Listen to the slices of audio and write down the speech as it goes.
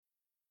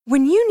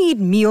When you need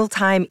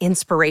mealtime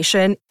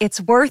inspiration,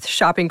 it's worth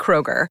shopping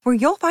Kroger, where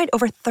you'll find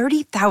over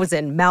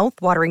 30,000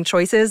 mouth-watering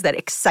choices that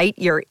excite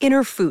your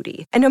inner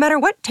foodie. And no matter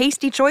what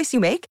tasty choice you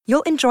make,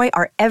 you'll enjoy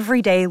our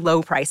everyday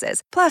low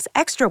prices, plus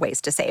extra ways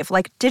to save,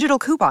 like digital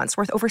coupons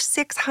worth over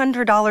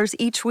 $600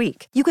 each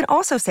week. You can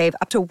also save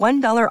up to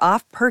 $1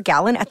 off per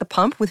gallon at the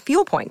pump with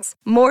fuel points.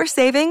 More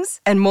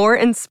savings and more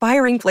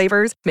inspiring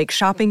flavors make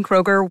shopping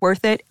Kroger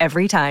worth it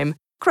every time.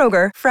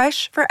 Kroger,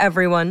 fresh for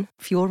everyone.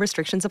 Fuel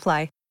restrictions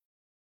apply.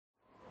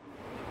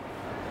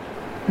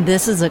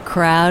 This is a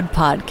Crowd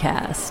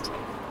podcast.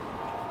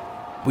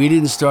 We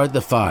Didn't Start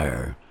the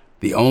Fire,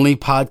 the only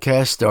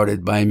podcast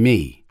started by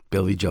me,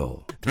 Billy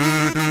Joel.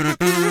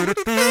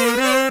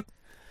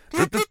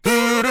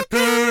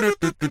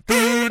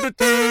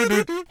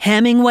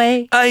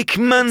 Hemingway,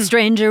 Eichmann,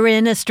 Stranger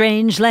in a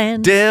Strange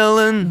Land,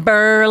 Dylan,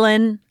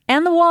 Berlin,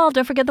 and The Wall.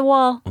 Don't forget The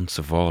Wall. und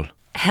so Wall.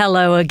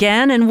 Hello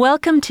again, and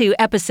welcome to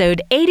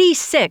episode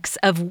 86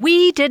 of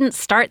We Didn't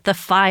Start the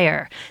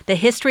Fire, the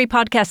history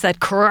podcast that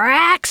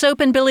cracks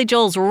open Billy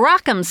Joel's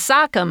Rock'em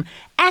Sock'em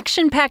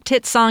action-packed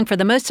hit song for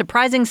the most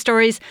surprising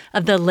stories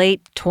of the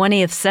late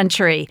 20th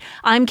century.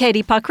 I'm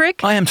Katie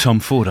Puckrick. I am Tom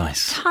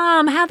Fordyce.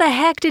 Tom, how the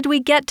heck did we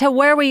get to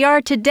where we are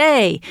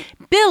today?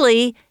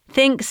 Billy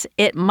thinks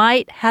it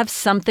might have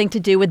something to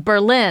do with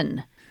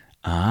Berlin.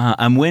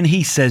 And when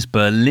he says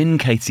Berlin,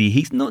 Katie,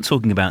 he's not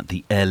talking about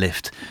the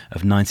airlift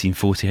of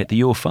 1948 that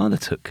your father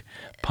took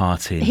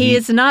part in. He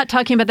is not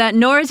talking about that,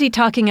 nor is he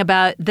talking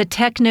about the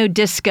techno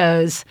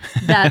discos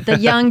that the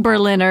young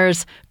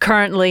Berliners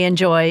currently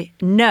enjoy.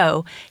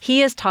 No,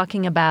 he is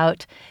talking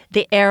about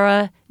the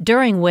era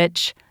during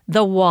which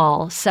the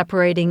wall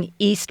separating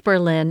East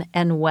Berlin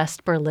and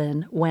West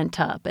Berlin went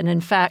up. And in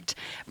fact,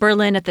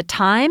 Berlin at the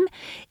time,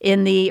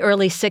 in the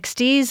early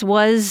 60s,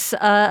 was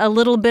a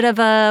little bit of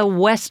a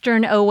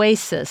Western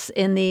oasis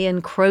in the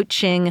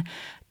encroaching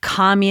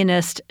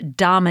communist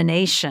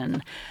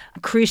domination.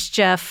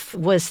 Khrushchev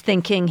was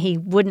thinking he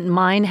wouldn't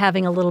mind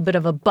having a little bit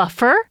of a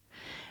buffer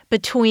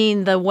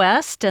between the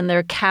West and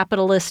their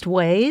capitalist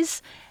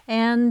ways.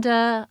 And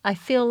I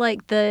feel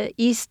like the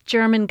East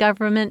German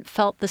government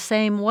felt the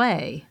same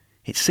way.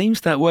 It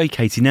seems that way,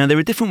 Katie. Now, there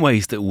are different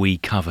ways that we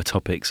cover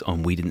topics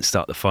on We Didn't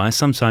Start the Fire.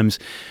 Sometimes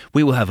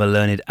we will have a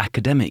learned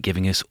academic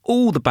giving us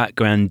all the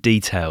background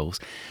details.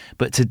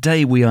 But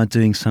today we are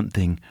doing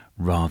something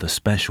rather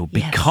special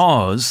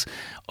because,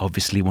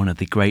 obviously, one of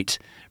the great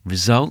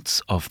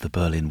results of the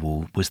Berlin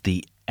Wall was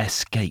the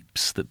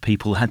escapes that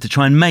people had to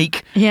try and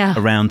make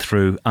around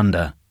through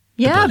under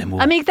the Berlin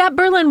Wall. I mean, that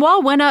Berlin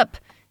Wall went up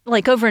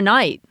like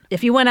overnight.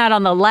 If you went out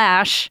on the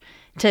lash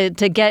to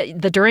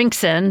get the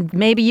drinks in,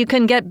 maybe you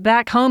couldn't get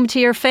back home to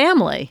your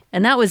family.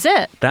 And that was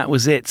it. That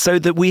was it. So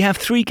that we have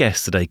three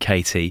guests today,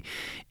 Katie.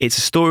 It's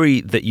a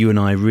story that you and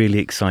I are really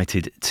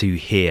excited to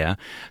hear.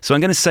 So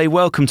I'm going to say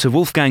welcome to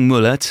Wolfgang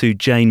Müller, to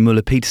Jane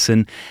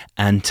Müller-Peterson,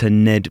 and to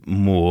Ned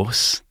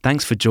Morse.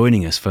 Thanks for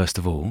joining us, first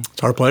of all.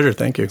 It's our pleasure.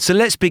 Thank you. So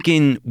let's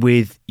begin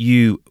with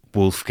you,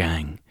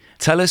 Wolfgang.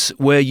 Tell us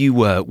where you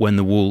were when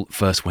the wall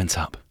first went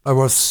up. I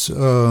was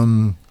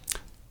on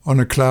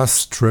a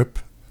class trip.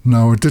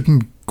 Now, it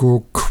didn't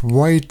go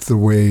quite the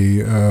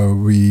way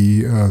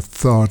we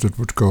thought it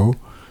would go,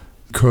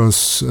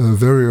 because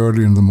very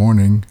early in the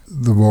morning,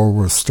 the wall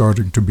was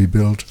starting to be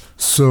built.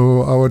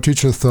 So our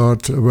teacher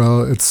thought,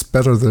 well, it's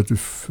better that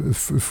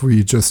if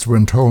we just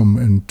went home,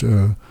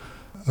 and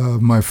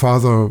my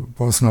father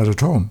was not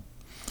at home.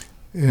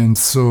 And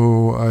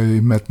so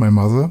I met my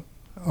mother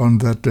on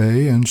that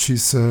day, and she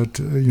said,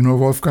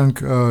 Wolfgang,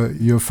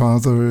 your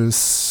father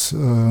is...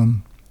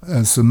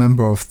 as a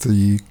member of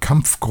the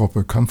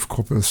Kampfgruppe.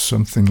 Kampfgruppe is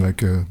something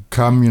like a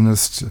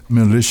communist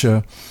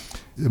militia.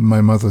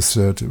 My mother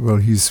said, well,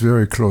 he's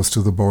very close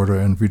to the border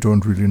and we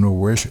don't really know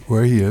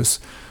where he is.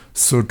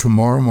 So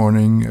tomorrow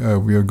morning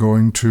we are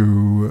going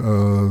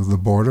to the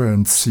border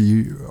and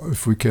see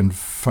if we can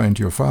find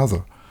your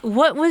father.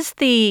 What was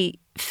the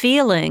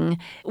feeling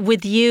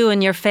with you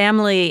and your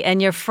family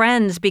and your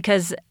friends?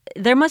 Because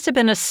there must have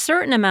been a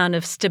certain amount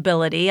of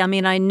stability. I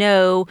mean, I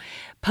know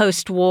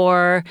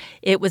post-war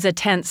it was a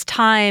tense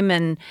time,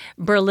 and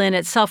Berlin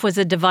itself was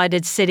a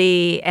divided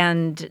city,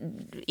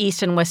 and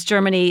East and West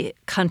Germany,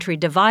 country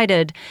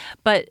divided.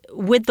 But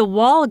with the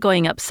wall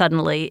going up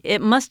suddenly,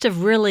 it must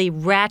have really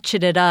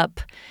ratcheted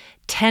up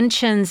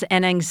tensions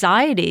and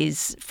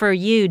anxieties for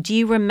you. Do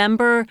you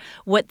remember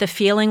what the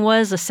feeling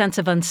was, a sense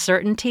of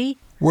uncertainty?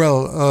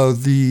 Well,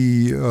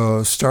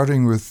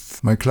 starting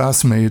with my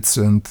classmates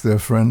and their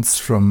friends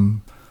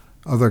from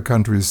other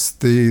countries,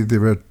 they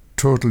were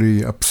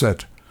totally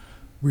upset.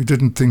 We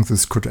didn't think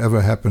this could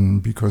ever happen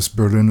because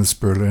Berlin is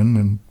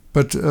Berlin.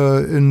 But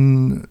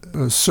in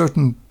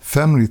certain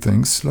family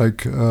things,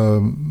 like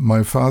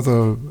my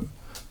father,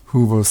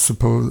 who was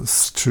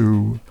supposed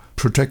to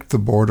protect the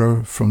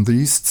border from the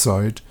east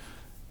side,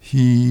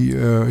 he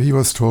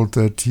was told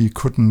that he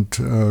couldn't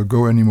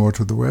go anymore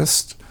to the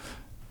west,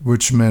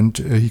 which meant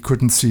he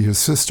couldn't see his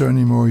sister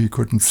anymore, he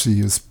couldn't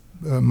see his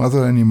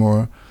mother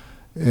anymore,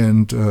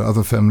 and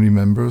other family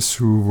members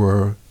who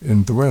were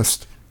in the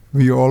west.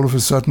 we all of a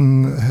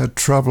sudden had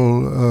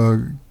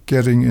trouble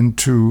getting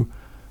into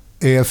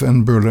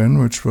AFN Berlin,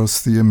 which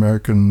was the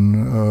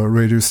American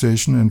radio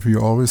station, and we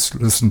always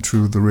listened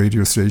to the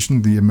radio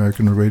station, the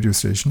American radio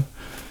station.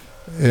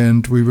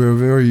 And we were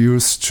very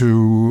used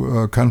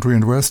to country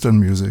and western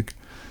music.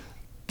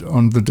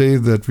 On the day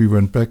that we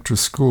went back to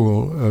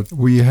school,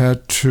 we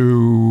had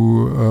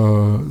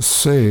to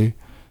say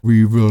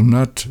we will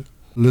not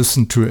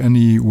listen to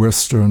any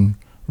western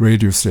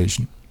radio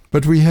station.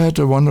 But we had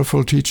a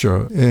wonderful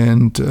teacher,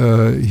 and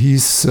he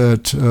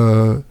said,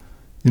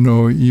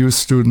 you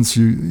students,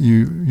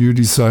 you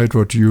decide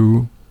what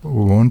you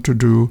want to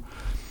do.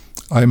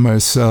 I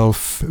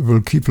myself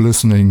will keep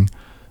listening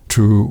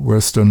to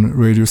Western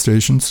radio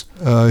stations.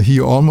 He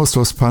almost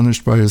was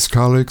punished by his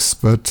colleagues,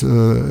 but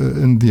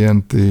in the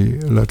end they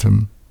let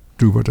him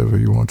do whatever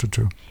he wanted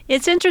to.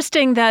 It's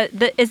interesting that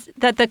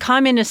the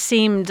communists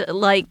seemed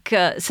like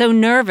so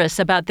nervous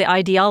about the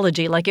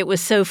ideology, like it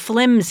was so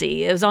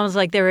flimsy. It was almost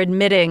like they were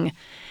admitting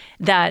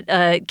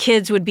that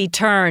kids would be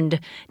turned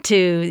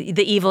to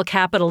the evil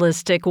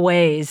capitalistic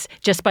ways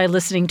just by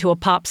listening to a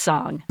pop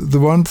song.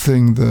 The one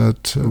thing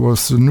that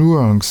was the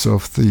nuance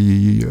of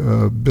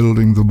the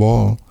building the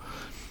wall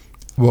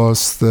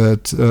was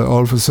that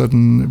all of a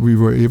sudden we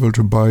were able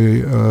to buy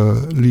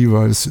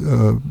Levi's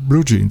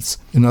blue jeans.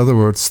 In other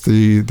words,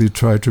 they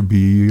tried to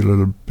be a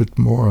little bit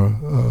more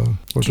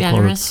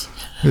generous.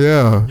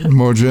 Yeah,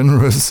 more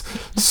generous,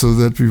 so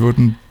that we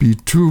wouldn't be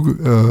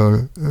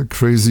too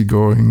crazy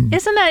going.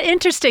 Isn't that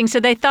interesting? So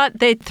they thought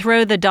they'd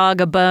throw the dog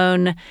a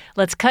bone.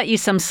 Let's cut you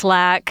some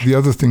slack. The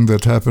other thing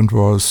that happened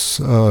was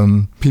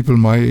people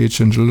my age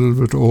and a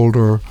little bit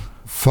older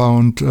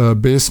found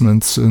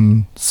basements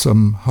in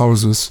some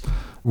houses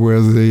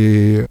where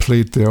they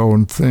played their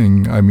own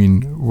thing. I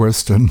mean,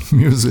 Western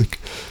music.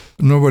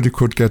 Nobody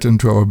could get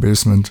into our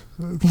basement.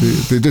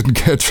 They didn't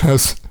catch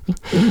us.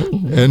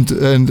 And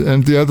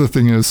the other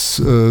thing is,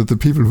 the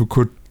people who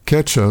could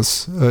catch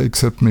us,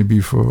 except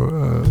maybe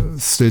for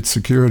state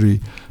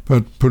security,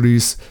 but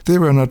police, they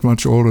were not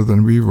much older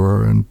than we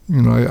were. And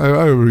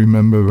I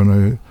remember when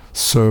I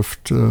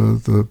served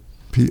the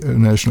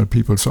National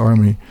People's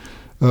Army.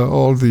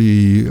 All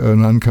the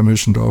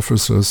non-commissioned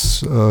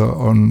officers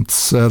on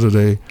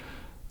Saturday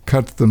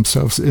cut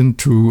themselves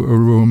into a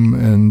room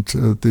and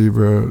they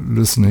were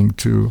listening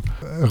to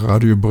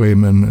Radio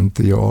Bremen, and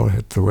they all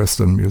had the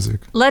Western music.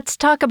 Let's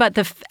talk about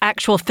the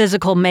actual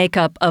physical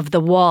makeup of the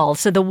wall.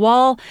 So the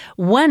wall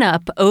went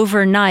up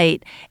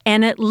overnight,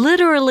 and it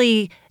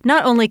literally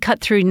not only cut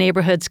through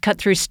neighborhoods, cut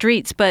through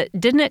streets, but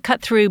didn't it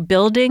cut through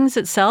buildings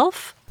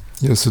itself?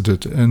 Yes, it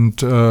did. And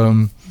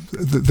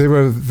there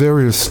were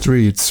various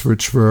streets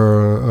which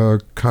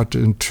were cut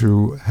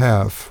into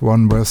half,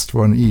 one west,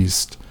 one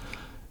east.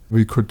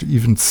 We could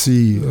even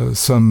see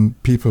some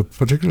people,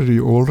 particularly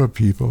older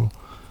people,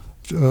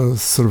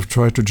 sort of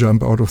try to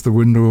jump out of the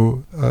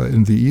window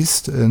in the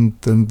east, and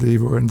then they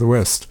were in the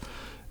west.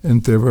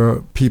 And there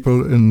were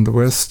people in the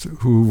west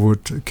who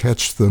would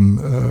catch them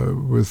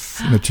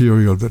with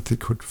material that they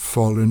could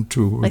fall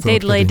into. Like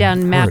they'd lay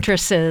down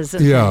mattresses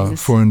and yeah,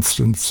 things. For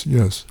instance,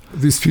 yes.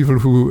 These people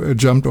who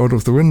jumped out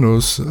of the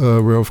windows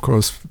were, of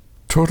course,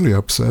 totally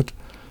upset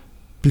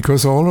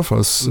because all of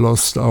us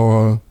lost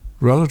our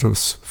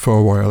relatives for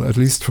a while, at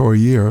least for a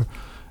year.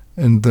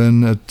 And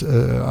then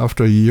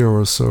after a year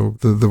or so,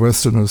 the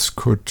Westerners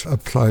could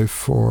apply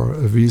for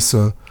a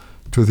visa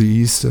to the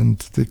east, and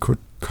they could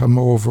come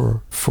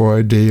over for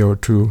a day or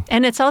two.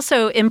 And it's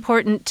also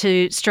important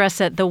to stress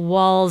that the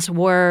walls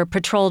were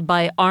patrolled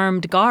by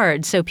armed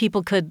guards, so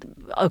people could,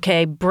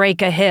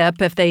 break a hip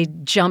if they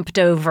jumped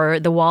over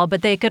the wall,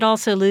 but they could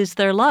also lose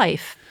their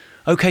life.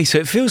 Okay, so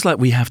it feels like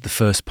we have the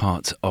first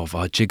part of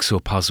our jigsaw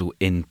puzzle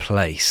in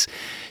place.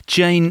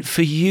 Jane,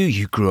 for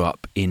you grew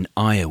up in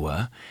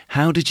Iowa.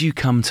 How did you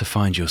come to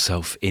find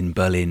yourself in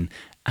Berlin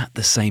at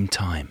the same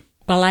time?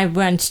 Well, I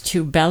went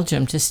to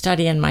Belgium to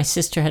study, and my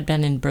sister had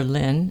been in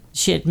Berlin.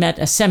 She had met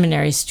a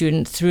seminary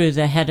student through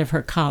the head of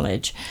her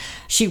college.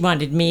 She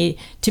wanted me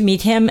to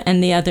meet him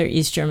and the other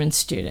East German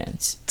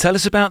students. Tell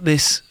us about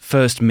this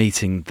first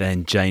meeting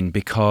then, Jane,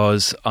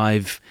 because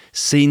I've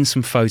seen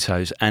some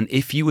photos, and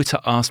if you were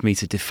to ask me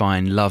to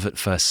define love at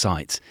first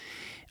sight,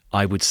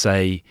 I would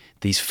say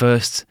these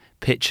first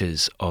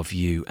pictures of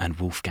you and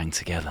Wolfgang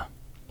together.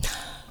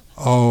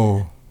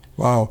 Oh,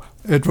 wow.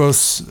 It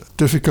was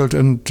difficult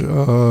and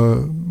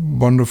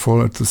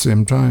wonderful at the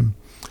same time.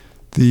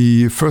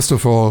 First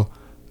of all,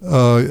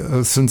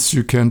 since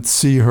you can't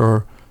see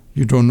her,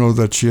 you don't know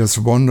that she has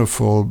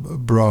wonderful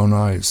brown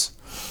eyes.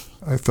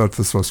 I thought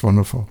this was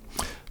wonderful.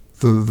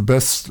 The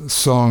best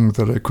song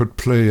that I could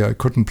play, I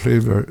couldn't play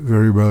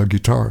very well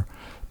guitar,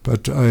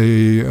 but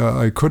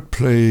I could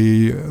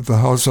play The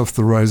House of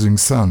the Rising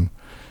Sun.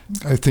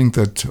 I think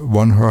that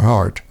won her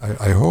heart.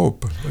 I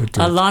hope.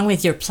 Along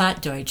with your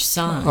Plattdeutsch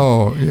song.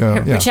 Oh,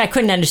 yeah. Which I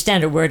couldn't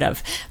understand a word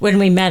of. When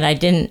we met, I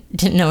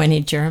didn't know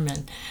any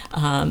German.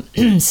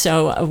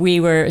 So we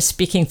were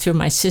speaking through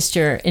my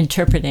sister,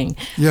 interpreting.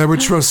 Yeah,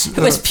 which was...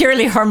 it was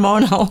purely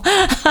hormonal.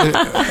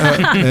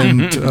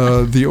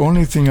 And the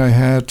only thing I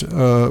had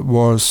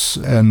was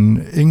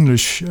an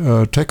English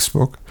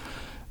textbook.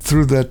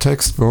 Through that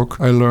textbook,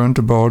 I learned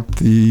about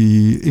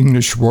the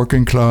English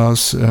working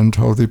class and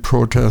how they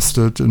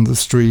protested in the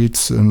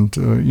streets and,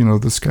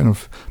 this kind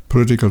of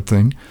political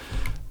thing.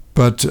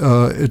 But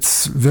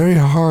it's very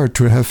hard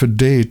to have a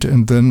date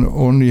and then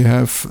only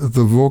have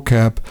the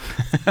vocab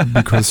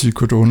because you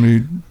could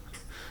only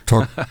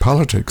talk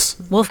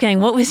politics. Wolfgang,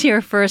 what was your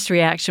first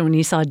reaction when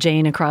you saw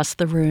Jane across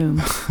the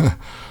room?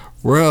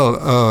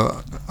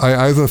 Well,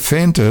 I either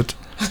fainted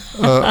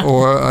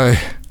or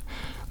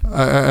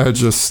I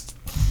just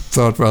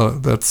thought, well,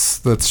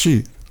 that's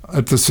she.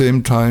 At the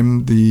same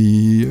time,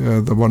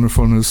 the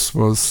wonderfulness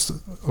was,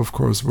 of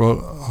course,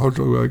 well, how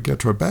do I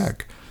get her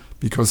back?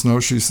 Because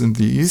now she's in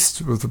the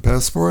East with the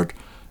passport,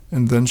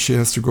 and then she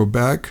has to go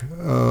back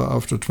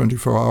after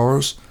 24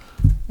 hours,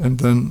 and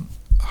then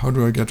how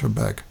do I get her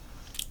back?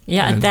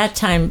 Yeah, at that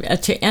time,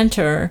 to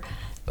enter,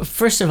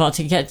 first of all,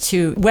 to get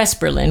to West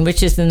Berlin,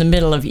 which is in the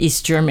middle of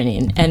East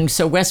Germany, and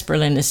so West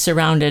Berlin is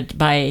surrounded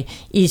by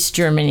East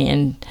Germany,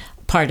 and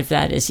part of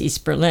that is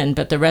East Berlin,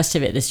 but the rest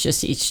of it is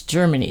just East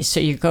Germany. So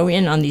you go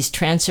in on these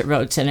transit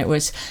roads, and it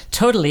was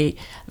totally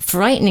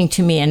frightening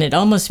to me, and it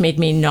almost made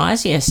me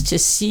nauseous to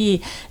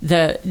see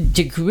the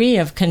degree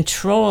of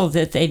control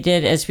that they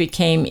did as we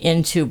came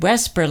into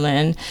West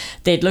Berlin.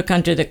 They'd look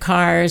under the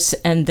cars,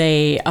 and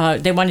they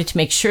wanted to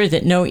make sure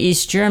that no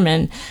East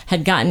German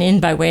had gotten in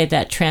by way of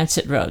that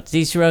transit road.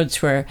 These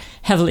roads were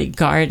heavily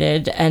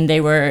guarded, and they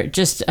were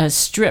just a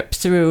strip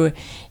through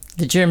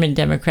the German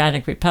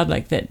Democratic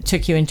Republic that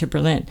took you into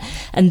Berlin.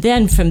 And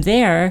then from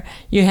there,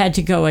 you had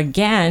to go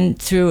again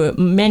through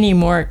many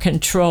more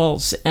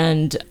controls.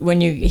 And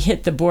when you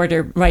hit the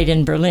border right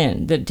in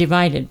Berlin, the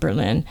divided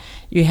Berlin,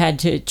 you had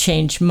to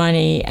change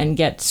money and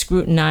get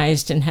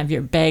scrutinized and have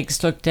your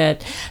bags looked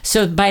at.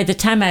 So by the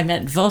time I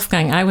met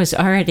Wolfgang, I was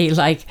already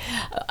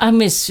I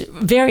was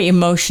very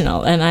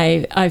emotional, and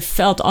I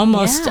felt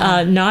almost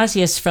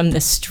nauseous from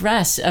the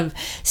stress of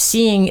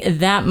seeing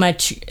that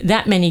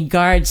many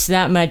guards,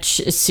 that much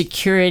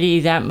security,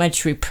 that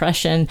much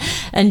repression,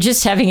 and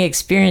just having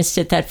experienced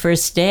it that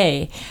first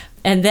day.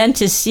 And then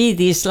to see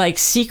these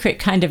secret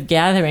kind of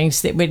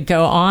gatherings that would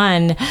go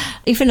on,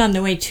 even on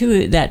the way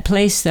to that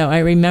place, though, I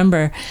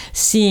remember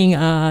seeing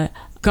a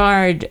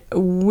guard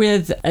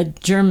with a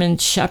German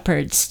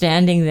shepherd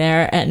standing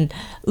there and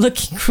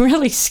looking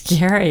really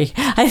scary.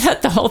 I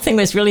thought the whole thing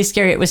was really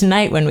scary. It was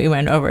night when we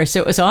went over, so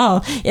it was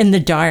all in the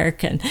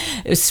dark, and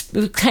it was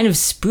kind of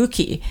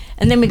spooky.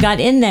 And then we got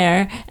in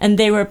there, and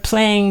they were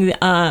playing,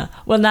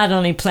 not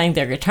only playing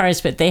their guitars,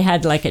 but they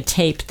had a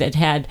tape that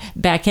had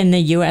Back in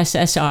the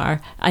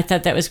USSR. I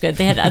thought that was good.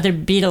 They had other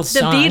Beatles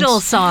songs. The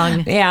Beatles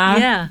song.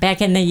 Yeah.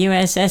 Back in the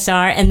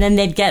USSR. And then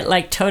they'd get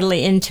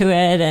totally into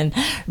it and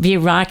be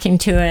rocking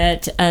to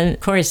it. And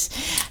of course,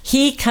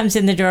 he comes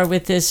in the door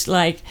with this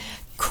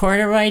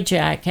corduroy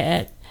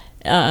jacket,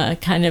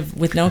 kind of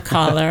with no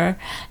collar,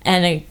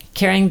 and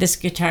carrying this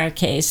guitar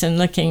case and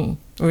looking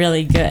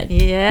really good.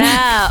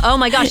 Yeah. Oh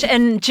my gosh.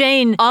 And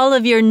Jane, all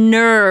of your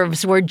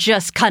nerves were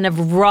just kind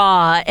of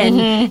raw,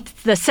 and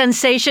the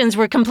sensations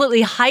were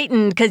completely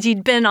heightened because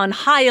you'd been on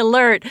high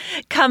alert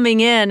coming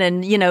in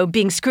and,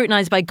 being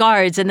scrutinized by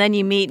guards. And then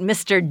you meet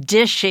Mr.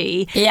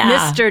 Dishy,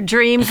 Mr.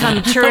 Dream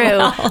Come True.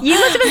 You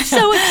must have been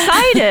so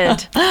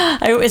excited.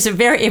 It was a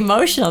very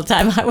emotional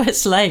time. I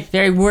was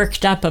very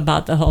worked up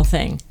about the whole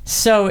thing.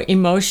 So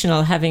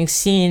emotional, having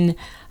seen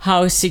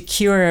how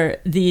secure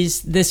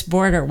this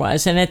border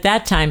was. And at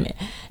that time,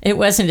 it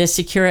wasn't as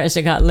secure as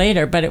it got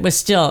later, but it was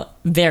still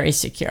very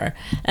secure.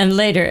 And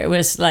later, it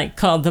was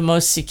called the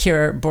most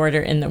secure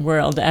border in the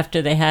world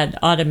after they had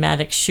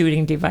automatic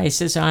shooting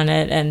devices on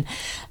it. And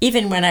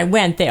even when I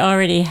went, they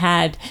already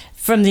had,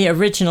 from the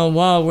original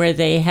wall where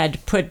they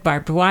had put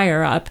barbed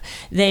wire up,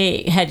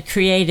 they had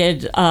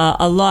created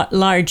a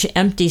large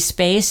empty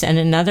space and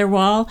another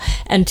wall.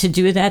 And to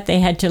do that,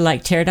 they had to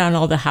tear down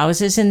all the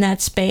houses in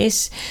that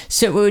space.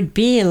 So it would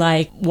be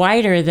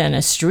wider than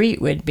a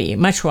street would be,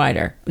 much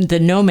wider. The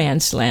no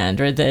man's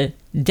land, or the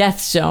death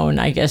zone,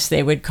 I guess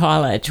they would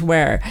call it,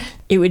 where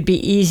it would be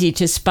easy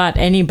to spot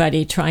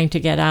anybody trying to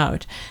get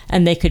out,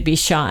 and they could be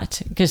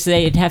shot because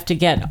they'd have to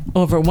get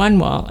over one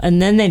wall,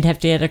 and then they'd have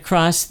to get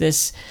across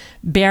this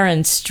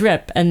barren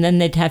strip, and then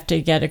they'd have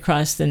to get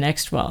across the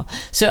next wall.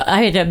 So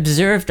I had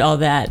observed all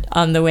that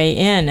on the way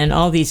in, and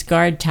all these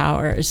guard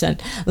towers.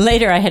 And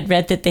later I had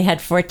read that they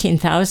had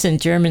 14,000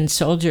 German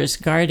soldiers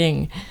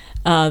guarding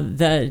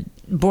the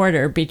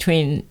border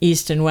between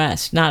East and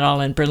West, not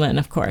all in Berlin,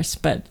 of course,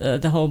 but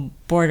the whole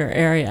border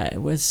area.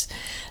 It was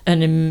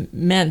an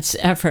immense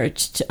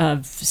effort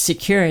of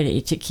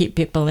security to keep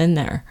people in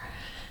there.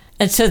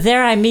 And so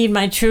there I meet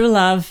my true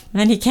love,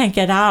 and he can't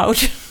get out.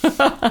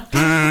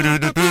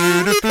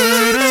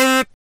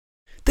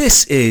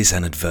 This is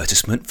an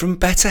advertisement from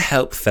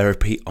BetterHelp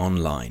Therapy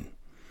Online.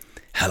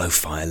 Hello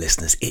Fire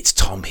listeners, it's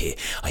Tom here.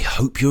 I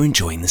hope you're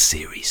enjoying the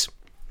series.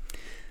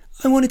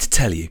 I wanted to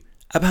tell you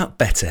about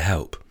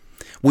BetterHelp.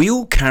 We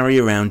all carry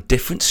around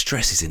different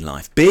stresses in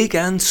life, big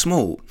and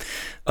small.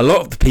 A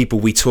lot of the people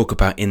we talk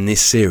about in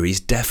this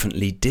series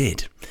definitely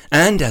did.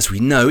 And as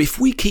we know, if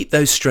we keep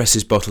those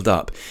stresses bottled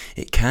up,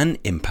 it can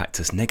impact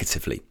us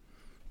negatively.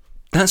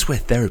 That's where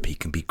therapy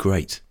can be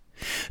great.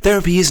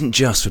 Therapy isn't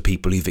just for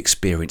people who've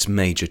experienced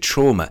major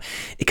trauma.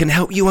 It can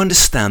help you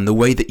understand the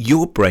way that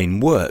your brain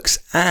works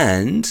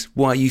and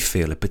why you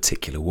feel a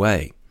particular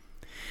way.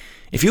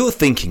 If you're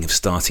thinking of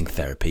starting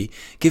therapy,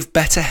 give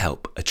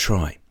BetterHelp a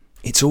try.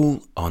 It's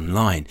all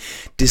online,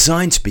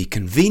 designed to be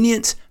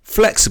convenient,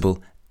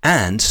 flexible,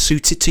 and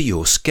suited to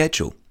your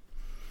schedule.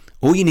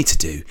 All you need to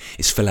do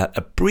is fill out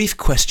a brief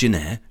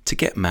questionnaire to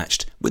get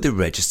matched with a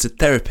registered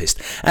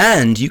therapist,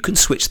 and you can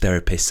switch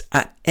therapists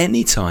at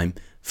any time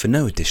for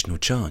no additional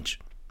charge.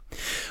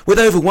 With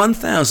over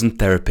 1,000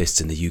 therapists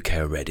in the UK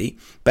already,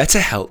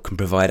 BetterHelp can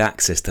provide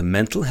access to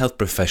mental health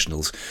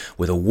professionals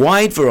with a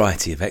wide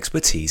variety of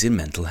expertise in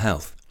mental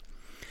health.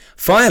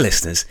 Fire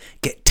listeners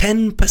get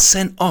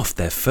 10% off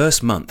their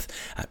first month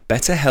at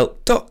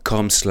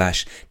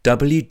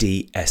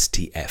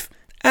betterhelp.com/WDSTF,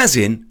 as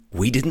in,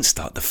 we didn't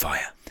start the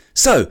fire.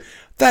 So,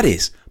 that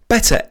is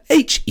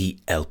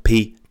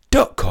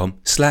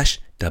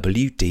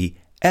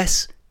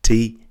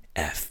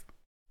betterhelp.com/WDSTF.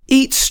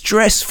 Eat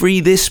stress-free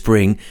this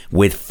spring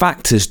with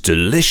Factor's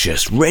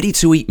delicious,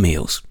 ready-to-eat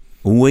meals.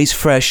 Always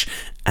fresh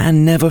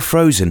and never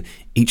frozen,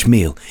 each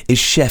meal is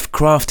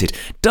chef-crafted,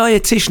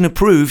 dietitian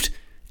approved,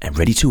 and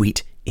ready to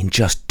eat in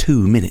just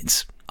 2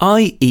 minutes.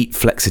 I eat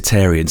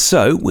flexitarian,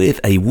 so with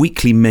a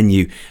weekly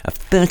menu of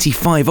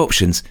 35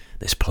 options,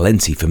 there's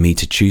plenty for me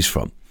to choose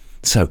from.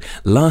 So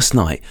last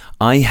night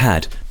I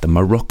had the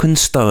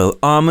Moroccan-style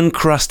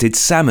almond-crusted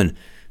salmon,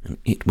 and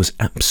it was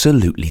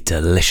absolutely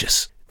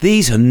delicious.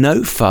 These are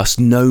no-fuss,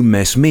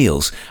 no-mess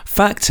meals.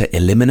 Factor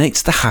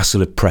eliminates the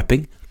hassle of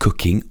prepping,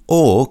 cooking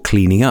or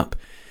cleaning up.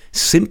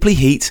 Simply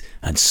heat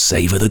and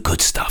savour the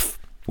good stuff.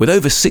 With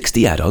over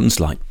 60 add-ons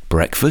like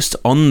breakfast,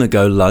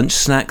 on-the-go lunch,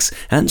 snacks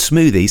and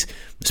smoothies,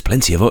 there's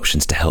plenty of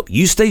options to help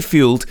you stay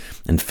fueled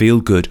and feel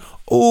good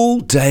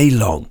all day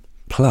long.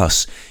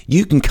 Plus,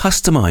 you can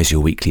customise your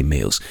weekly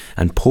meals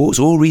and pause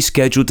or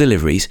reschedule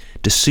deliveries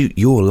to suit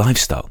your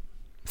lifestyle.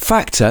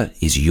 Factor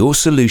is your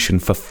solution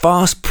for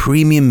fast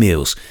premium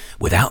meals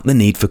without the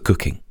need for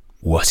cooking.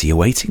 What are you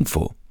waiting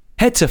for?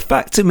 Head to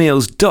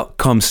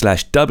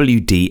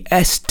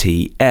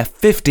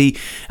factormeals.com/WDSTF50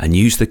 and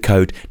use the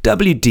code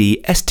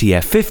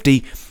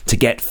WDSTF50 to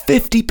get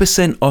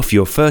 50% off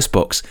your first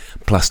box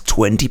plus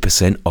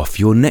 20% off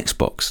your next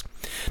box.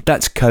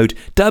 That's code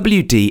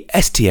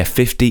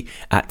WDSTF50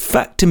 at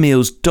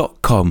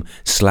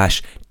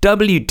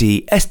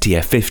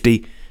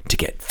factormeals.com/WDSTF50 to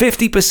get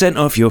 50%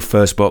 off your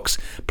first box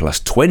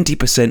plus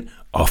 20%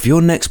 off your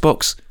next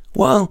box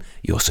while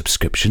your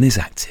subscription is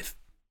active.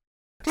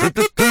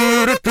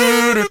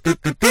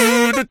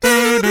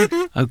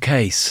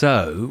 Okay,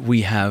 so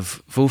we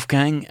have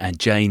Wolfgang and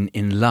Jane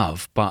in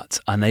love but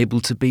unable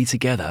to be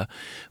together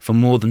for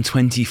more than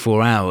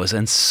 24 hours,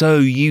 and so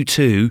you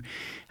two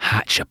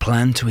hatch a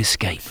plan to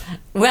escape.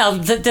 Well,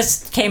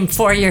 this came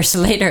 4 years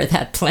later,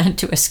 that plan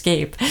to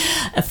escape.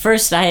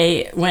 First,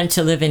 I went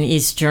to live in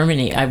East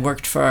Germany. I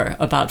worked for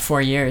about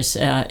 4 years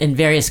in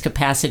various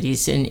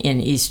capacities in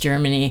East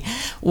Germany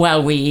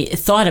while we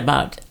thought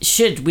about,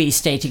 should we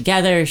stay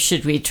together?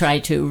 Should we try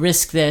to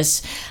risk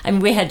this? I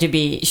mean, we had to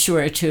be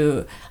sure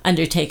to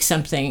undertake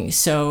something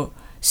so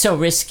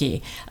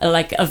risky.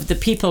 Like, of the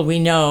people we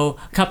know,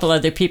 a couple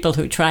other people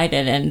who tried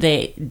it, and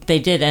they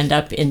did end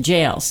up in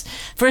jails.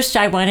 First,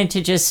 I wanted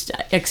to just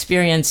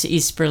experience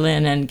East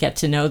Berlin and get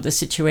to know the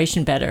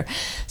situation better.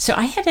 So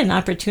I had an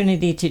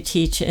opportunity to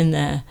teach in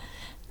the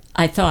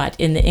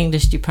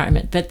English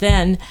department. But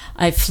then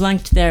I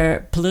flunked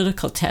their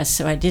political test,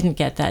 so I didn't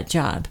get that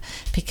job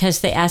because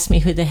they asked me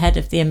who the head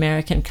of the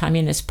American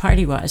Communist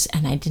Party was,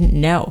 and I didn't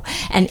know.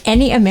 And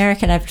any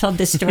American I've told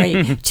this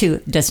story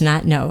to does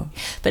not know.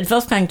 But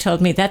Wolfgang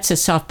told me that's a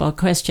softball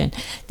question.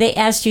 They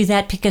asked you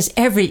that because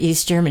every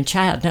East German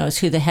child knows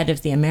who the head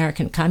of the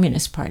American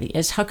Communist Party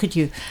is. How could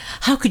you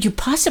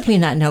possibly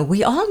not know?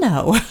 We all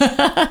know.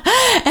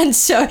 And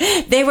so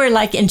they were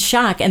like in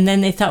shock, and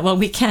then they thought, well,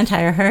 we can't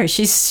hire her.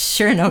 She's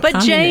sure no But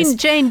communist.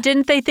 Jane,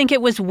 didn't they think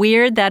it was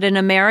weird that an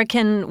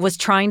American was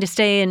trying to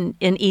stay in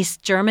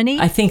East Germany?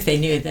 I think they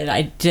knew that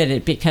I did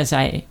it because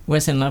I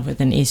was in love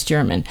with an East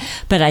German.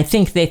 But I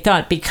think they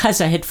thought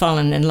because I had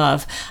fallen in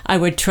love, I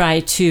would try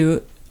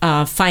to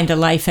find a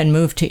life and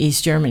move to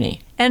East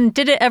Germany. And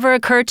did it ever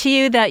occur to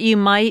you that you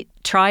might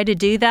try to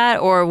do that,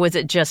 or was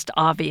it just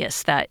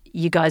obvious that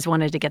you guys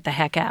wanted to get the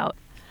heck out?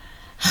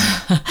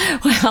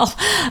 Well,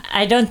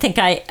 I don't think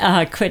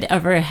I could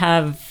ever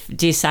have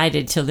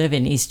decided to live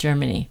in East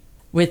Germany.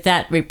 With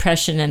that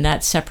repression and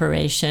that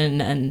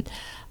separation and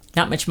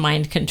not much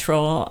mind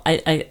control,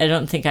 I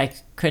don't think I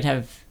could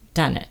have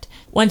done it.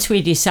 Once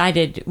we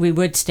decided we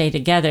would stay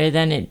together,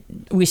 then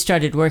we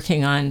started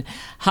working on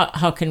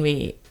how can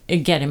we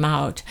get him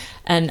out.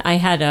 And I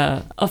had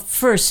a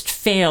first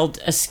failed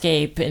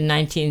escape in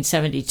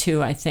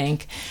 1972, I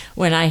think,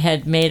 when I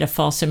had made a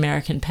false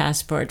American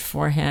passport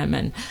for him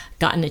and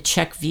gotten a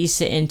Czech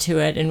visa into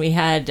it. And we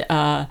had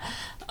a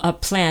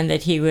plan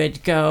that he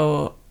would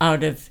go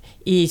out of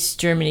East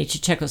Germany to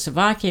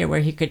Czechoslovakia, where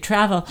he could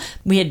travel.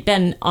 We had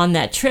been on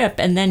that trip,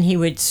 and then he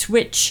would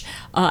switch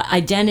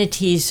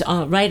identities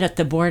right at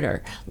the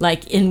border.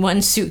 Like in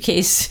one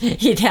suitcase,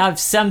 he'd have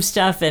some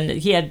stuff, and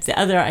he had the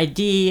other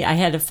ID. I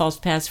had a false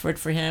passport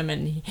for him,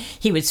 and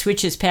he would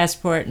switch his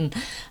passport, and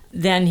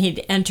then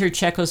he'd enter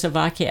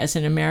Czechoslovakia as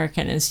an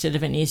American instead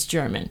of an East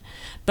German.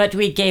 But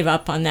we gave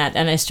up on that,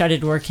 and I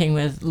started working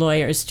with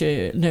lawyers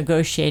to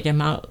negotiate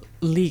him out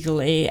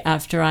legally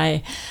after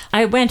I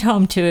went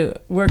home to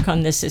work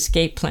on this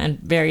escape plan,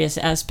 various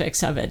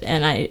aspects of it.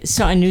 And I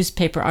saw a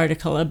newspaper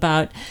article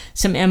about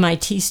some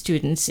MIT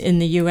students in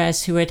the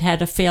U.S. who had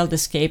had a failed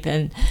escape,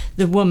 and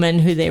the woman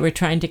who they were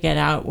trying to get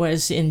out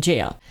was in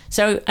jail.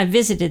 So I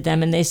visited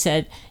them, and they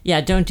said,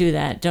 yeah, don't do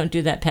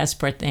that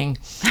passport thing.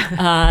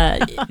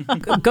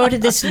 Go to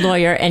this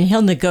lawyer, and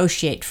he'll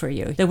negotiate for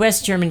you. The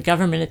West German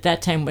government at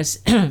that time was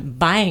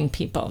buying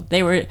people.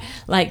 They were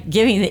like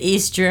giving the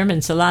East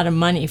Germans a lot of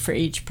money for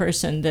each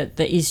person that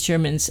the East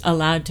Germans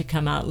allowed to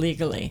come out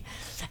legally.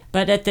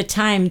 But at the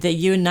time, the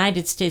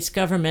United States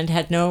government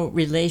had no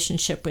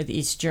relationship with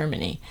East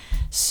Germany.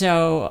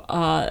 So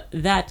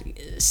that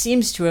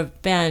seems to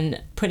have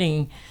been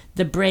putting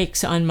the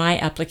brakes on my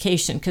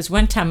application, because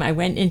one time I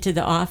went into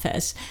the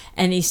office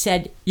and he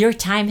said, your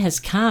time has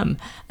come.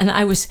 And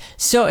I was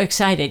so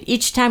excited.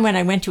 Each time when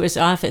I went to his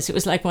office, it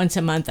was like once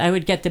a month, I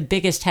would get the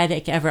biggest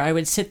headache ever. I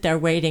would sit there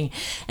waiting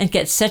and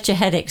get such a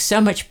headache, so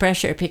much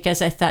pressure,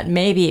 because I thought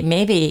maybe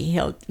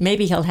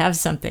he'll have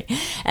something.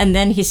 And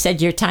then he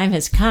said, your time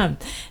has come.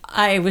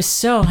 I was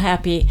so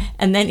happy.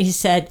 And then he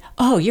said,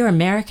 oh, you're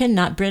American,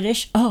 not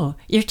British? Oh,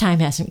 your time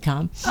hasn't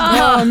come.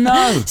 Oh,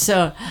 no.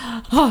 So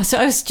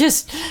I was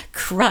just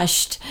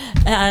crushed.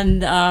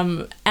 And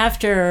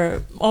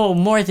after,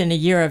 more than a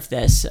year of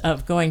this,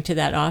 of going to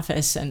that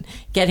office and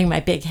getting my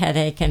big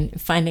headache and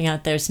finding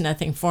out there's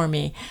nothing for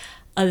me,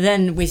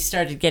 then we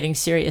started getting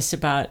serious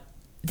about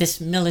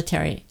this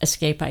military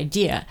escape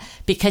idea,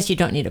 because you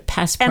don't need a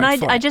passport.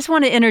 And I just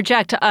want to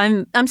interject.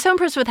 I'm so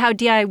impressed with how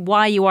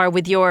DIY you are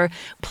with your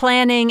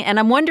planning, and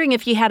I'm wondering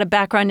if you had a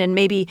background in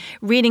maybe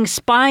reading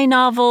spy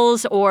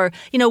novels, or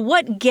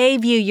what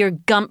gave you your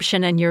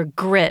gumption and your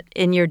grit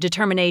in your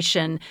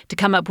determination to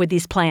come up with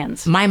these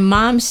plans. My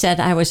mom said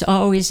I was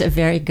always a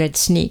very good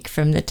sneak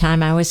from the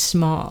time I was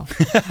small.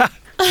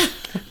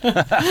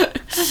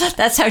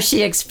 That's how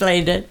she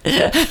explained it.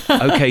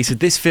 Okay, so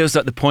this feels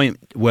like the point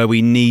where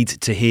we need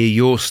to hear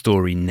your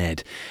story,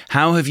 Ned.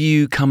 How have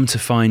you come to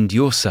find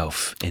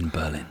yourself in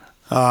Berlin?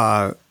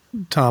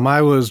 Tom,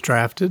 I was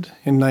drafted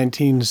in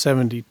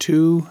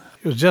 1972.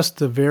 It was just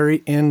the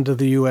very end of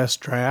the U.S.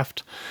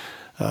 draft.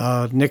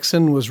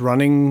 Nixon was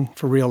running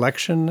for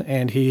re-election,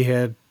 and he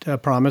had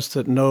promised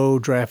that no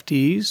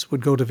draftees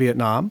would go to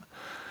Vietnam.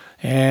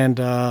 And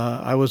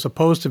I was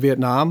opposed to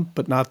Vietnam,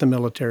 but not the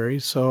military,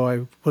 so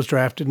I was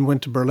drafted and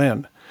went to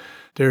Berlin.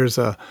 There's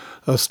a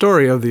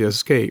story of the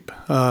escape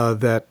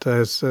that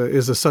is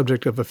the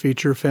subject of a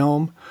feature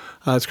film.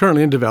 It's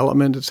currently in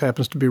development. It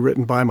happens to be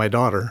written by my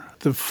daughter.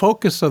 The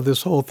focus of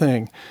this whole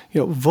thing,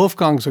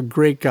 Wolfgang's a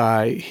great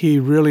guy. He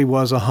really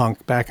was a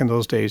hunk back in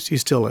those days. He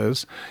still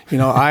is.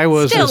 I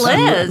was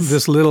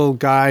this little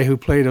guy who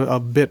played a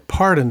bit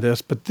part in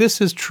this, but this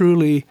is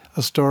truly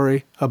a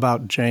story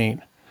about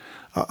Jane.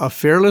 A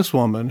fearless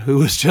woman who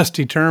was just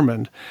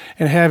determined,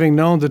 and having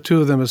known the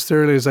two of them as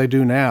thoroughly as I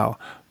do now,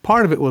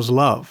 part of it was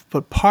love,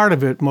 but part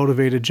of it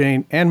motivated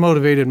Jane and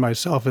motivated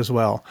myself as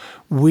well.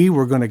 We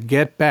were going to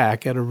get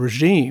back at a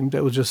regime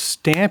that was just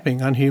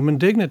stamping on human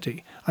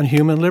dignity, on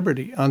human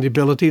liberty, on the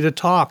ability to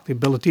talk, the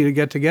ability to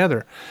get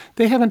together.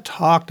 They haven't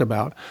talked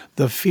about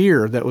the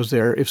fear that was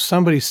there. If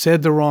somebody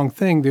said the wrong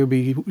thing, they would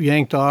be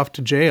yanked off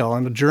to jail.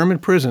 And a German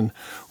prison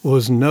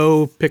was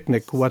no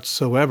picnic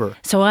whatsoever.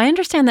 So I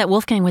understand that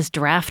Wolfgang was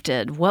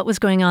drafted. What was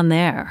going on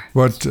there?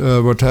 What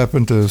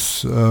happened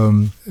is,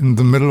 in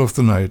the middle of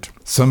the night,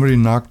 somebody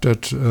knocked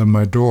at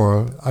my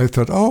door. I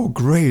thought, oh,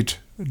 great,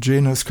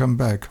 Jane has come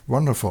back.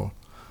 Wonderful.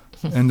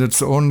 And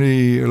it's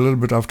only a little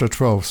bit after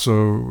 12,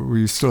 so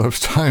we still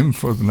have time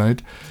for the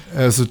night.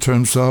 As it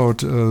turns out,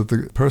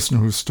 the person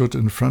who stood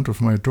in front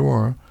of my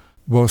door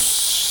was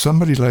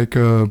somebody like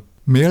a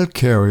mail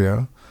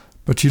carrier,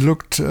 but he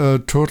looked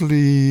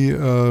totally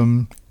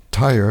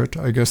tired.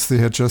 I guess they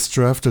had just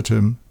drafted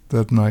him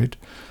that night.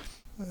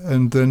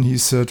 And then he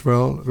said,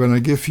 well, when I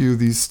give you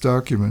these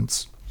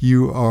documents,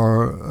 you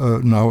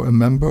are now a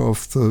member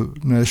of the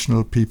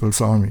National People's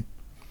Army.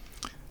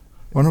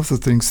 One of the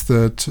things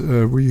that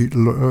we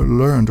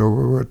learned or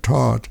were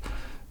taught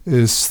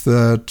is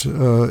that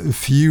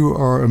if you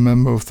are a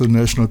member of the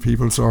National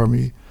People's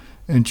Army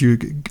and you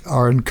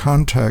are in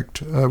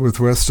contact with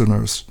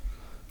Westerners,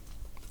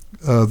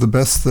 the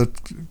best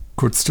that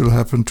could still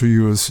happen to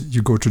you is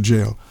you go to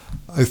jail.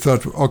 I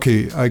thought,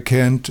 okay, I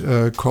can't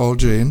call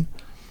Jane.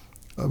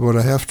 What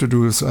I have to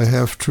do is I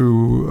have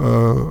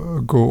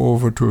to go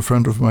over to a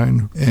friend of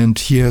mine, and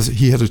he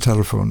had a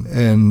telephone,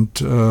 and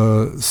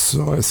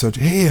so I said,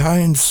 "Hey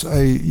Heinz,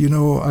 I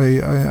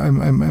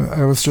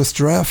was just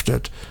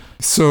drafted."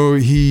 So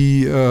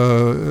he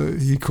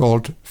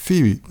called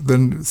Phoebe,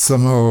 then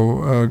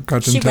somehow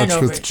got in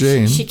touch with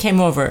Jane. She came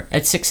over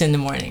at 6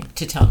 a.m.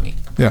 to tell me.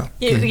 Yeah.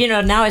 You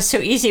know, now it's so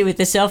easy with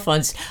the cell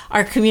phones.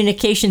 Our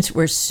communications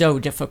were so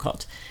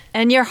difficult.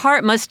 And your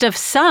heart must have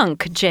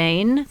sunk,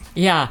 Jane.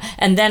 Yeah,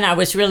 and then I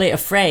was really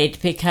afraid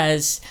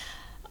because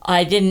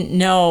I didn't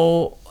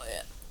know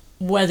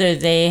whether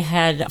they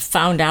had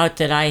found out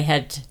that I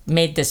had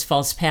made this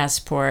false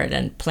passport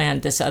and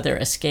planned this other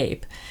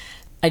escape.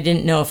 I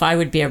didn't know if I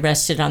would be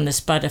arrested on the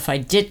spot if I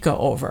did go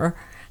over.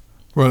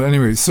 Well,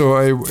 anyway, so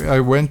I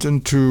went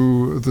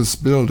into this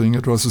building.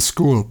 It was a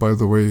school, by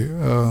the way.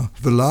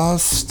 The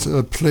last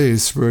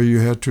place where you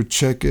had to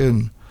check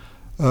in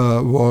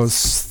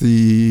was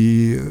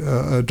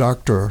the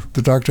doctor.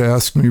 The doctor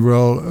asked me,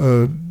 well,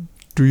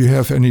 do you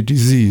have any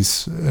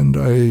disease? And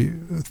I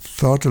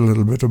thought a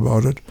little bit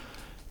about it.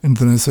 And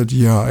then I said,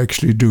 yeah, I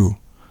actually do.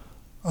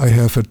 I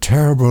have a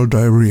terrible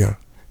diarrhea.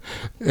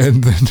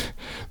 And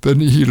then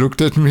he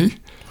looked at me,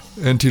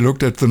 and he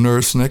looked at the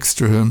nurse next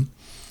to him,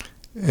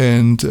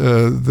 and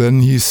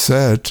then he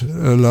said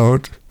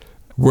aloud,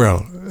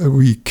 well,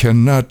 we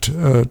cannot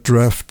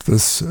draft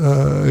this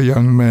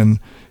young man.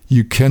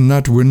 You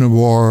cannot win a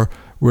war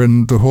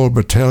when the whole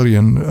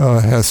battalion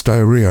has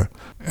diarrhea.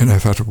 And I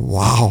thought,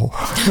 wow.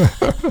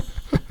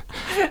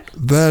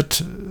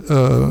 That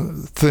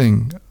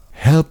thing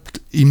helped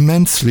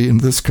immensely in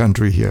this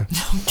country here.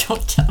 No,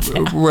 don't tell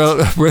that.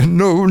 Well,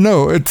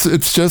 no,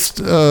 it's just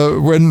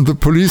when the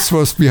police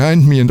was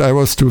behind me and I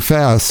was too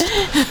fast,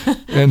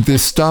 and they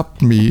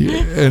stopped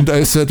me, and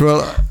I said,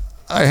 well,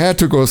 I had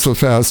to go so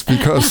fast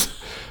because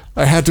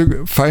I had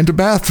to find a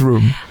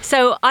bathroom.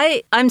 So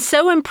I'm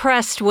so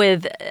impressed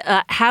with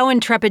how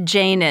intrepid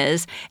Jane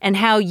is and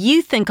how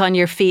you think on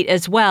your feet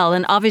as well.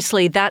 And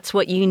obviously that's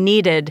what you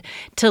needed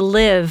to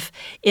live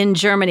in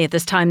Germany at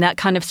this time, that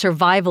kind of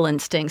survival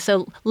instinct.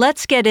 So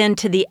let's get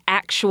into the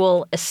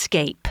actual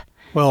escape.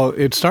 Well,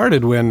 it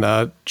started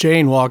when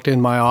Jane walked in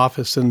my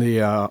office in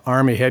the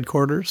Army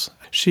headquarters.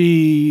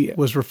 She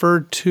was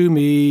referred to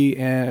me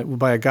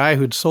by a guy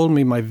who'd sold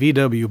me my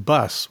VW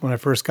bus when I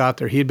first got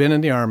there. He'd been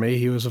in the Army.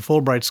 He was a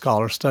Fulbright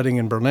scholar studying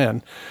in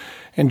Berlin.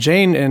 And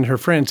Jane and her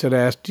friends had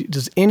asked,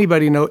 does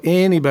anybody know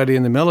anybody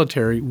in the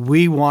military?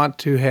 We want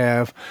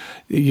to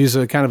use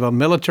a kind of a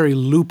military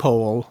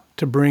loophole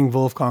to bring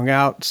Wolfgang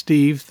out.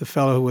 Steve, the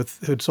fellow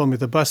who'd sold me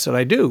the bus, said,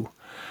 I do.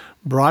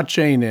 Brought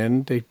Jane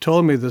in. They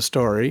told me the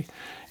story.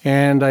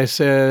 And I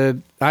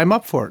said, I'm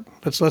up for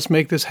it. Let's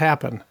make this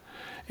happen.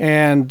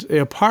 And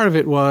part of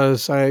it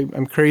was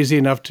I'm crazy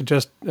enough to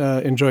just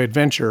enjoy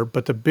adventure,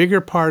 but the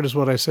bigger part is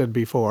what I said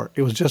before.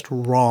 It was just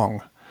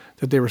wrong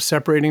that they were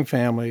separating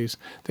families,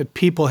 that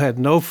people had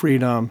no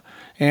freedom.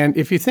 And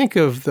if you think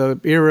of the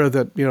era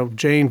that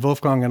Jane,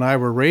 Wolfgang, and I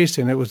were raised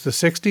in, it was the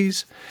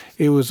 60s.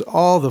 It was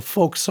all the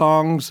folk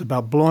songs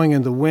about blowing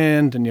in the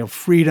wind and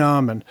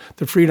freedom and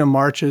the freedom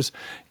marches.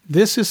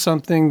 This is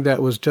something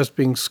that was just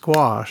being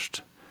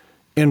squashed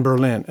in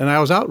Berlin, and I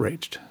was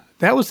outraged.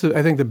 That was,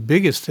 I think, the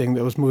biggest thing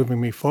that was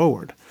moving me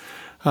forward.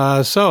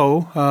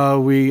 So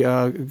we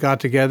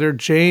got together.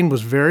 Jane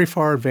was very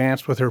far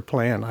advanced with her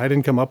plan. I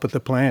didn't come up with the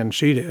plan.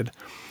 She did.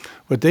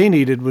 What they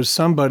needed was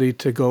somebody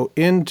to go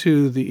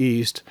into the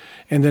East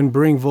and then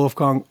bring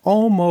Wolfgang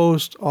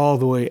almost all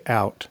the way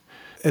out.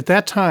 At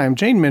that time,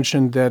 Jane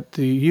mentioned that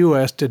the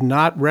U.S. did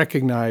not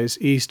recognize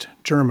East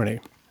Germany.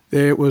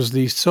 It was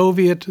the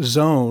Soviet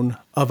zone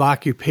of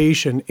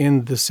occupation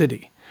in the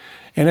city.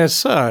 And as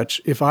such,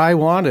 if I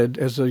wanted,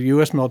 as a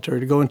U.S. military,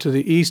 to go into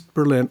the East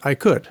Berlin, I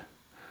could.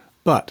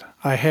 But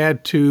I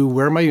had to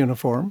wear my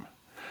uniform.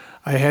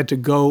 I had to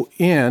go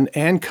in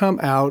and come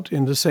out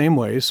in the same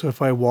way. So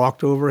if I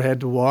walked over, I had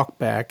to walk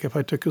back. If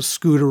I took a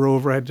scooter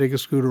over, I had to take a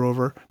scooter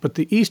over. But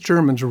the East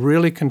Germans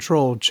really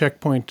controlled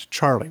Checkpoint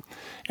Charlie.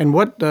 And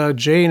what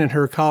Jane and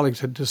her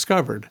colleagues had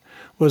discovered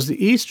was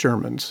the East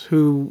Germans,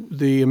 who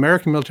the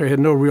American military had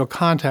no real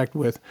contact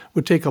with,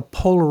 would take a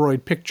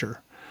Polaroid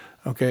picture,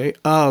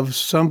 of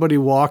somebody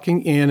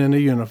walking in a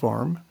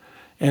uniform,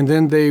 and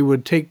then they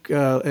would take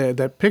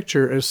that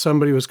picture as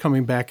somebody was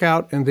coming back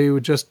out, and they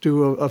would just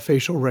do a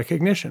facial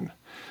recognition.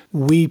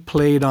 We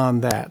played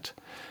on that.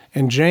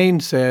 And Jane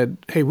said,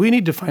 hey, we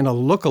need to find a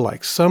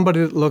lookalike,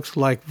 somebody that looks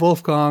like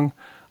Wolfgang.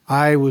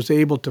 I was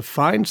able to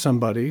find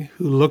somebody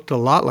who looked a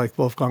lot like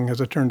Wolfgang, as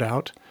it turned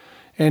out,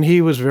 and he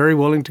was very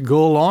willing to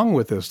go along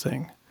with this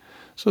thing.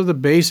 So the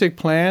basic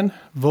plan,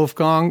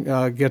 Wolfgang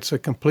gets a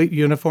complete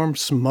uniform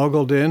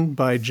smuggled in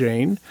by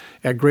Jane,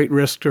 at great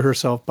risk to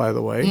herself, by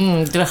the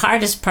way. The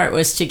hardest part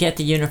was to get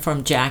the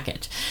uniform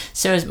jacket.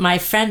 So my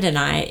friend and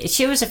I,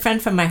 she was a friend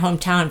from my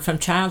hometown from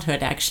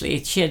childhood,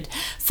 actually. She had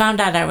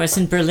found out I was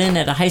in Berlin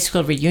at a high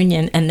school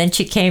reunion, and then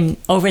she came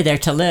over there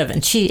to live,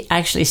 and she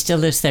actually still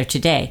lives there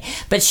today.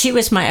 But she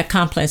was my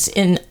accomplice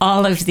in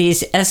all of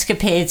these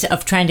escapades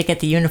of trying to get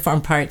the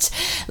uniform parts.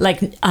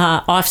 Like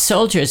off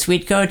soldiers,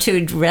 we'd go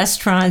to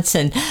restaurants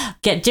and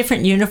get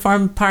different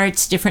uniform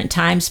parts, different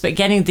times, but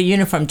getting the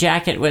uniform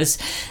jacket was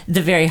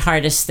the very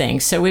hardest thing.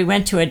 So we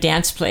went to a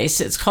dance place.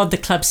 It's called the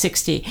Club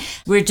 60.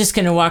 We're just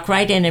going to walk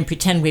right in and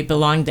pretend we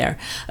belong there.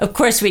 Of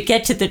course, we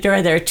get to the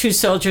door. There are 2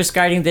 soldiers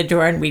guarding the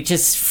door, and we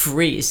just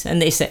freeze. And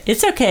they say,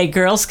 "It's okay,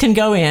 girls can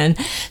go in."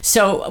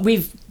 So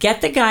we get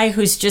the guy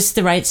who's just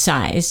the right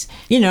size.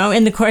 You know,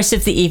 in the course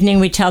of the evening,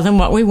 we tell them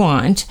what we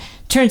want.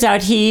 Turns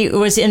out he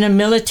was in a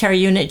military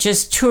unit,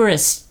 just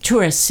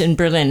tourists in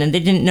Berlin, and they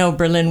didn't know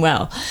Berlin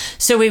well.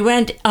 So we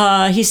went,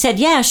 he said,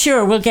 "Yeah,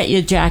 sure, we'll get you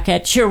a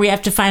jacket. Sure, we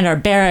have to find our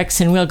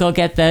barracks, and we'll go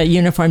get the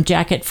uniform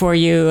jacket for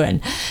you." And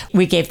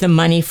we gave them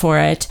money for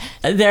it.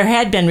 There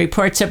had been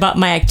reports about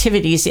my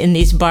activities in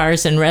these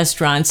bars and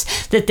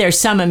restaurants, that there's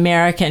some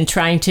American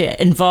trying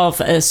to involve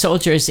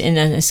soldiers in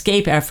an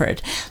escape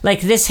effort.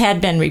 Like, this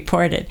had been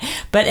reported.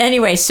 But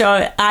anyway,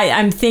 so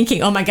I'm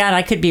thinking, oh my God,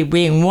 I could be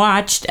being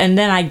watched, and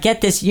then I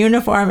get this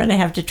uniform and I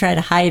have to try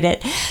to hide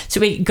it. So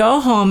we go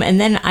home,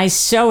 and then I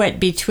sew it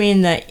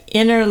between the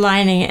inner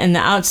lining and the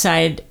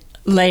outside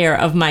layer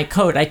of my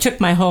coat. I took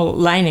my whole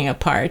lining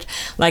apart,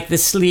 like the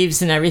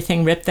sleeves and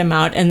everything, ripped them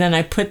out, and then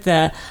I put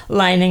the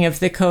lining of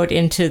the coat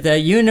into the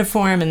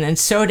uniform and then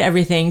sewed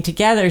everything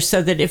together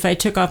so that if I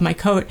took off my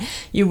coat,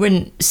 you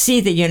wouldn't see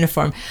the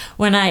uniform.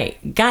 When I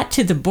got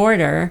to the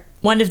border,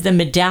 one of the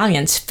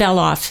medallions fell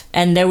off,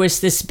 and there was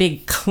this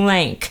big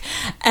clank.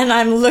 And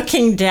I'm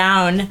looking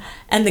down,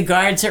 and the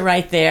guards are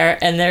right there,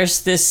 and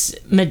there's this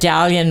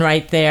medallion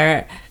right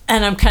there.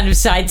 And I'm kind of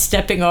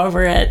sidestepping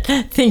over it,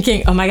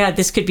 thinking, oh my God,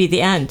 this could be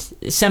the end.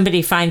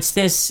 Somebody finds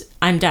this,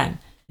 I'm done.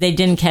 They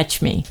didn't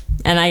catch me.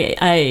 And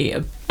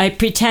I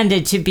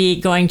pretended to be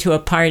going to a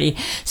party.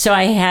 So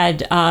I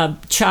had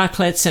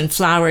chocolates and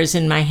flowers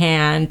in my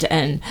hand,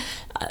 and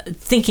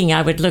thinking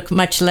I would look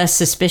much less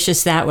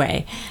suspicious that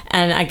way.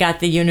 And I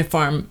got the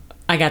uniform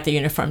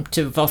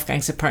to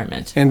Wolfgang's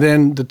apartment. And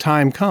then the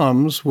time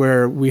comes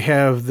where we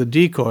have the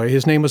decoy.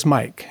 His name was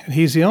Mike. And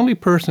he's the only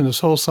person in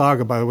this whole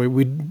saga, by the way.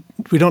 We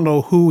don't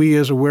know who he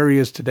is or where he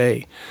is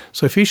today.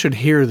 So if he should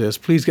hear this,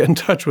 please get in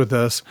touch with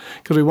us,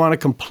 because we want to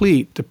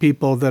complete the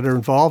people that are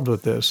involved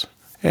with this.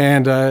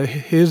 And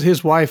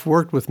his wife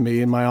worked with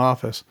me in my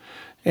office.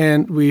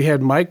 And we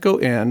had Mike go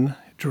in,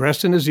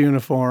 dressed in his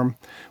uniform.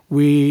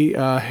 We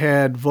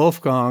had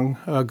Wolfgang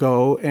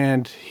go,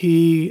 and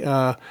he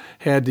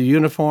had the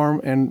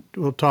uniform, and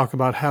we'll talk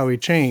about how he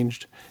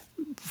changed.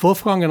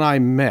 Wolfgang and I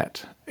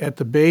met at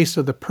the base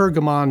of the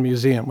Pergamon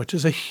Museum, which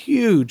is a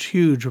huge,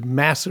 huge,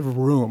 massive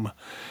room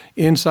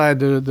inside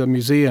the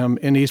museum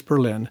in East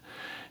Berlin.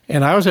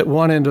 And I was at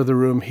one end of the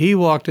room. He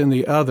walked in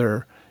the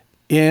other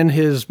in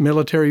his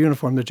military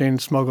uniform that Jane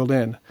smuggled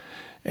in.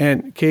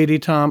 And Katie,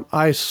 Tom,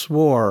 I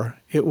swore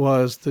it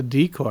was the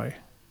decoy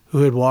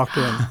who had walked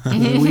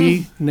in.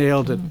 We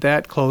nailed it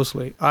that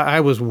closely.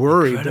 I was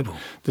worried that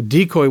the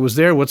decoy was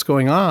there, what's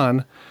going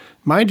on.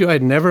 Mind you,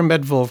 I'd never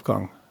met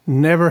Wolfgang.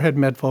 Never had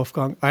met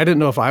Wolfgang. I didn't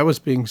know if I was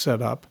being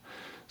set up.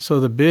 So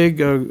the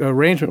big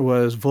arrangement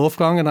was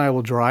Wolfgang and I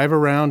will drive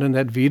around in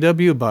that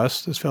VW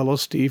bus this fellow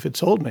Steve had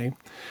sold me.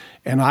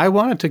 And I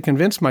wanted to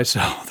convince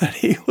myself that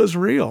he was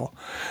real,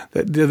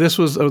 that this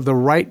was the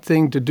right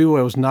thing to do.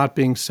 I was not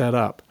being set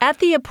up. At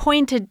the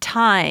appointed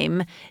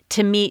time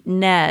to meet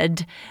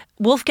Ned,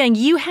 Wolfgang,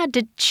 you had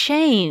to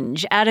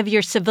change out of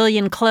your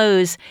civilian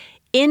clothes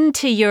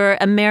into your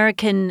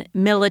American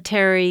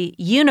military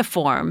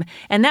uniform.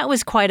 And that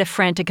was quite a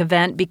frantic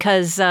event,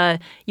 because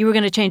you were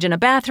going to change in a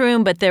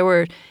bathroom, but there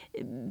were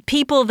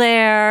people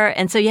there,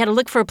 and so you had to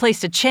look for a place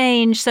to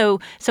change. So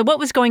what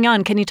was going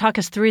on? Can you talk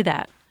us through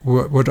that?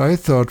 What I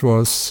thought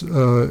was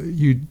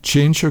you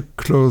change your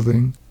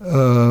clothing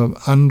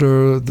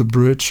under the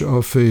bridge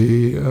of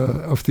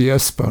the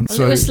S-Bahn.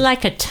 Well, it was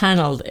like a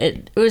tunnel.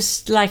 It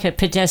was like a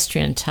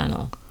pedestrian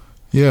tunnel.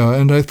 Yeah,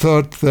 and I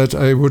thought that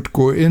I would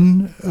go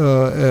in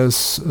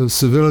as a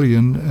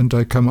civilian and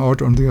I come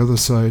out on the other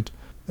side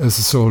as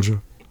a soldier.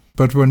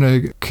 But when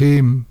I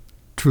came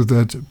to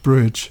that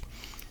bridge,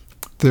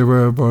 there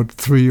were about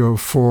 3 or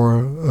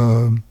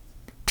 4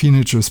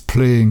 teenagers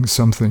playing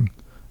something.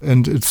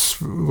 And it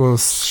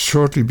was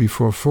shortly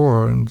before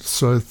 4, and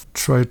so I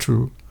tried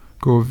to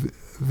go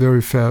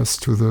very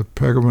fast to the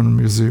Pergamon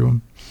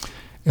Museum.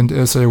 And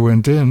as I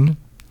went in,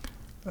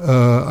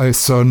 I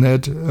saw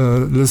Ned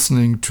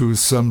listening to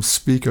some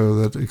speaker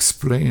that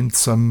explained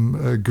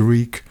some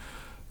Greek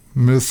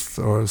myth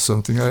or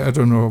something. I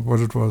don't know what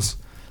it was.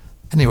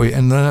 Anyway,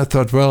 and then I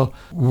thought, well,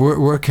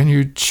 where can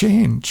you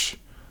change?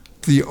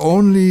 The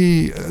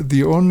only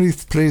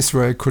place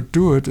where I could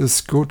do it is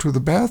go to the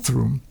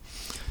bathroom.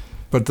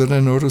 But then I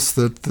noticed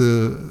that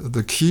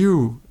the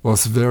queue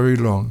was very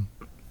long.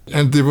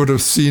 And they would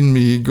have seen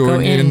me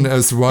going in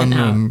as one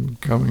and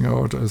coming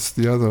out as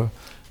the other.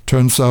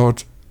 Turns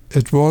out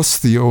it was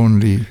the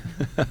only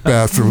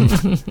bathroom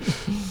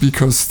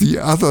because the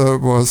other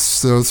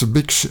there was a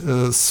big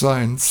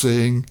sign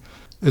saying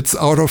it's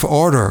out of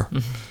order.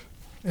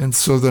 And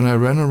so then I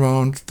ran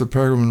around the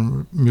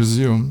Pergamon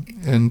Museum,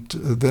 and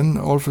then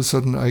all of a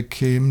sudden I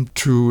came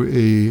to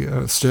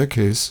a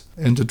staircase,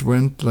 and it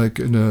went like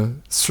in a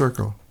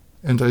circle.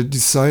 And I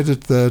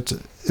decided that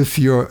if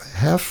you're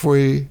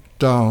halfway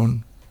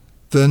down,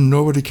 then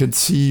nobody can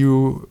see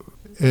you.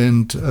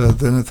 And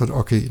then I thought,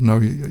 okay, now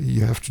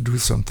you have to do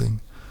something.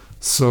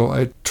 So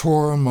I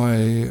tore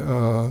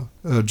my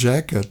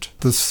jacket.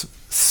 This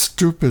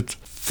stupid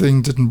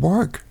thing didn't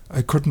work.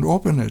 I couldn't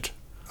open it.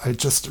 I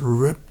just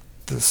ripped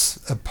this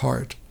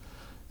apart.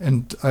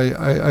 And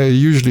I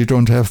usually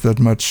don't have that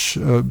much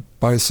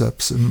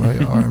biceps in my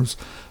arms.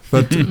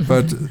 But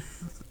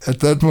at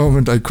that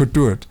moment I could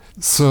do it.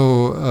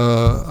 So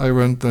I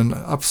went then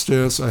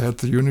upstairs. I had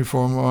the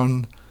uniform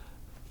on.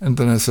 And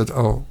then I said,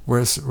 oh,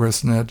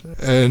 where's Ned?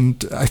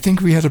 And I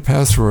think we had a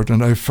password,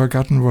 and I've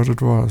forgotten what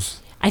it was.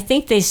 I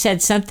think they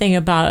said something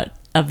about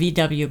a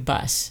VW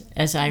bus,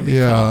 as I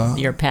recall.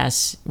 Your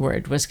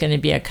password was going to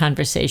be a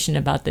conversation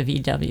about the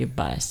VW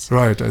bus.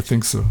 Right, I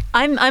think so.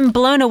 I'm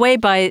blown away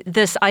by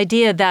this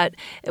idea that,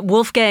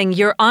 Wolfgang,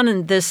 you're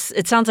on this,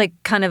 it sounds like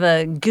kind of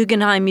a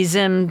Guggenheim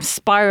Museum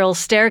spiral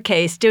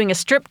staircase, doing a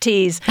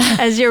striptease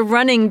as you're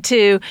running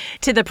to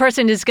the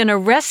person who's going to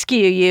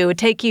rescue you,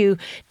 take you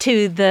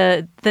to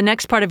the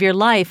next part of your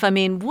life. I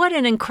mean, what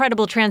an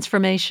incredible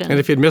transformation. And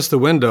if you'd missed the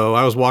window,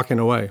 I was walking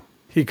away.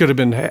 He could have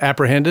been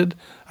apprehended.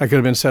 I could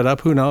have been set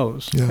up. Who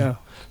knows? Yeah.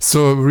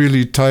 So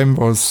really, time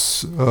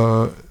was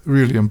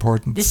really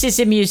important. This is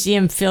a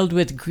museum filled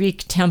with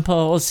Greek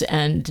temples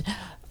and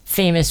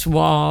famous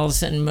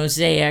walls and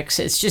mosaics.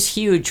 It's just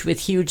huge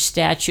with huge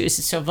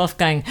statues. So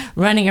Wolfgang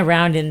running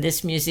around in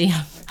this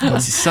museum.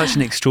 This is such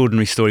an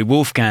extraordinary story.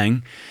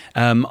 Wolfgang,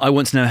 I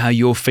want to know how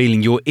you're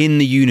feeling. You're in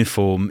the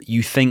uniform.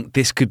 You think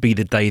this could be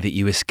the day that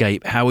you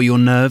escape. How are your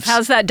nerves?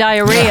 How's that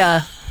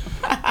diarrhea?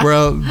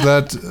 Well,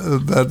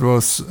 that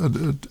was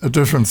a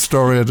different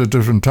story at a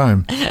different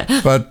time.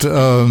 But,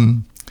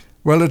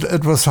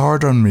 it was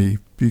hard on me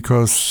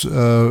because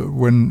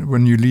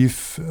when you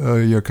leave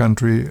your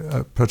country,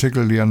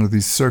 particularly under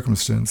these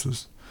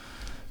circumstances,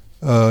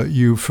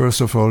 you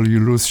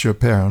lose your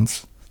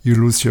parents, you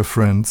lose your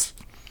friends.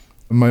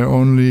 My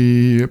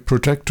only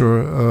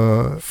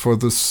protector for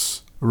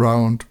this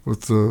round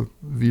with the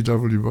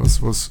VW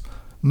bus was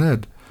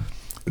Ned.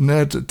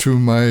 Ned, to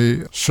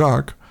my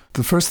shock,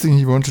 the first thing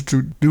he wanted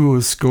to do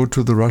was go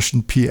to the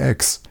Russian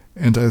PX.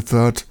 And I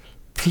thought,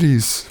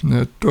 please,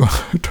 Ned,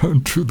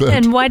 don't do that.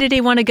 And why did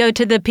he want to go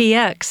to the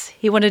PX?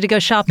 He wanted to go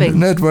shopping.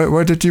 Ned,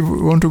 why did you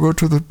want to go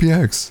to the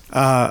PX?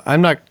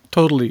 I'm not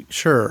totally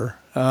sure.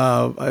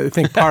 I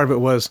think part of it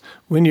was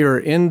when you're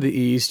in the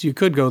East, you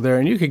could go there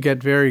and you could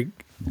get very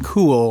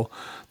cool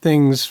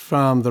things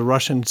from the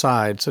Russian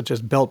side, such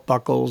as belt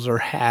buckles or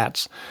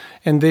hats.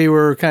 And they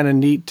were kind of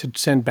neat to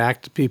send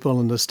back to people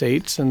in the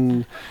States,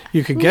 and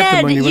you could get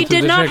them when you went to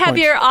the checkpoint. Ned, you did not have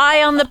your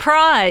eye on the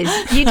prize.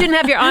 You didn't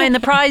have your eye on the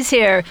prize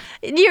here.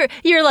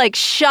 You're like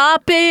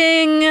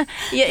shopping.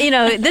 You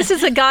know, this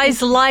is a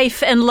guy's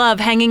life and love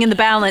hanging in the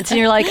balance, and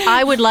you're like,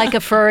 I would like a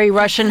furry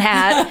Russian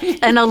hat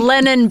and a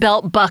Lenin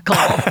belt buckle.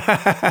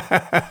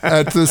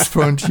 At this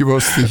point, he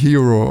was the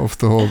hero of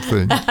the whole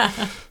thing.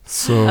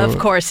 So, of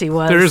course he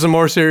was. There is a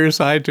more serious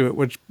side to it,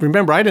 which,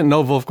 remember, I didn't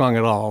know Wolfgang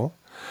at all.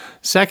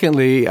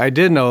 Secondly, I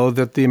did know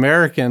that the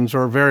Americans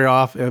were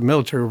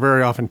military were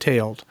very often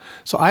tailed.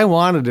 So I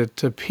wanted it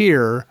to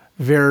appear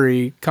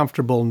very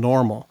comfortable,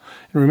 normal.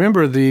 And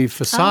remember, the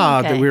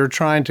facade that we were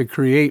trying to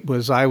create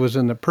was I was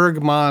in the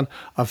Pergamon,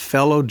 a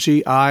fellow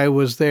GI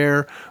was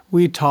there,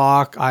 we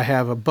talk, I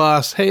have a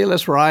bus, hey,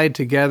 let's ride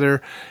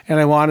together, and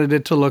I wanted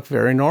it to look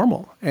very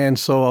normal. And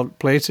so a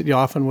place that you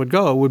often would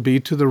go would be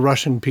to the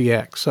Russian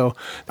PX. So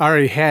I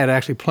already had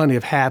actually plenty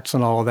of hats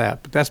and all of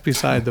that, but that's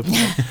beside the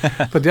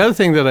point. But the other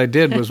thing that I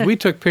did was we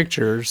took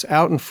pictures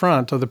out in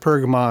front of the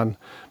Pergamon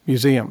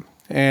Museum.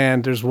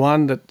 And there's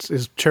one that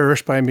is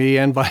cherished by me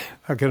and I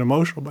get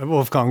emotional, by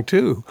Wolfgang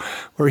too,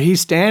 where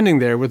he's standing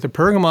there with the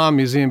Pergamon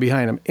Museum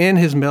behind him in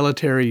his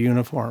military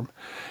uniform.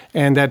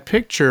 And that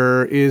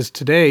picture is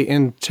today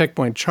in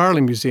Checkpoint Charlie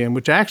Museum,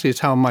 which actually is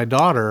how my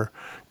daughter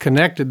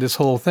connected this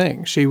whole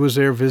thing. She was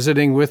there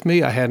visiting with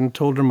me. I hadn't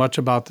told her much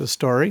about this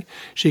story.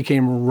 She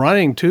came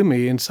running to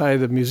me inside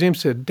the museum,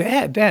 said,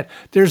 Dad,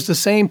 there's the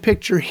same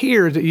picture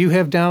here that you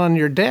have down on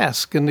your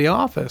desk in the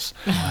office.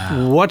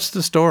 Wow. What's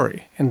the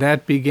story? And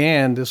that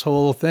began this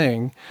whole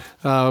thing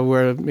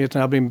where it's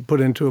now being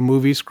put into a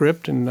movie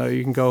script, and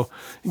you can go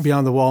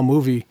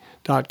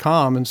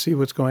beyondthewallmovie.com and see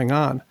what's going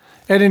on.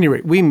 At any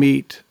rate, we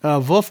meet.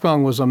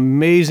 Wolfgang was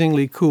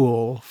amazingly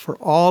cool for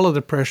all of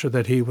the pressure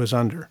that he was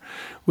under.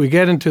 We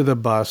get into the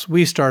bus.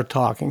 We start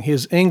talking.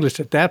 His English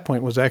at that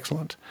point was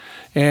excellent.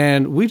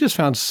 And we just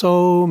found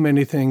so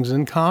many things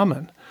in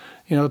common.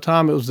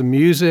 Tom, it was the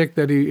music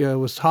that he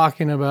was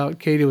talking about.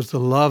 Katie, it was the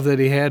love that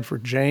he had for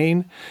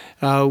Jane.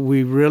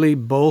 We really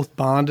both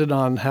bonded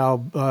on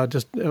how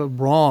just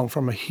wrong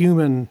from a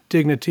human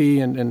dignity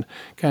and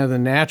kind of the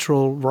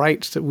natural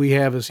rights that we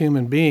have as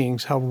human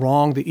beings, how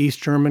wrong the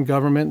East German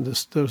government,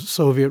 the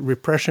Soviet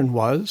repression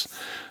was.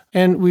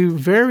 And we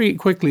very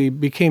quickly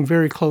became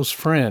very close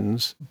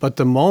friends. But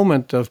the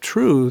moment of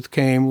truth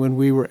came when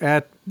we were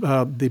at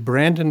the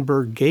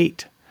Brandenburg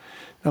Gate.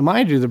 Now,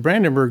 mind you, the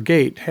Brandenburg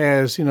Gate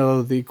has,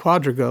 the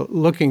quadriga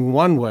looking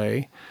one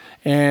way,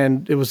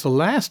 and it was the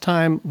last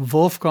time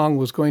Wolfgang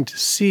was going to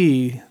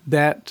see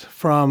that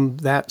from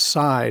that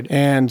side.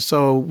 And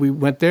so we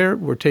went there,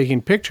 we're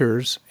taking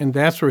pictures, and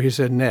that's where he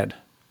said, Ned,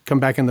 come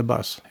back in the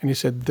bus. And he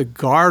said, the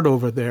guard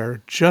over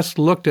there just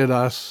looked at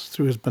us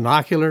through his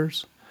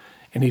binoculars,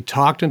 and he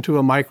talked into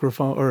a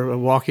microphone or a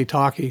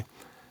walkie-talkie.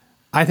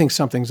 I think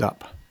something's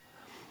up.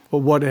 But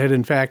what had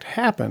in fact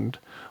happened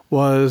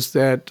was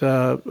that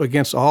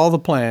against all the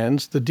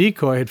plans, the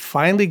decoy had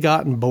finally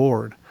gotten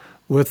bored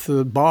with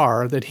the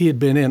bar that he had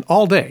been in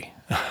all day,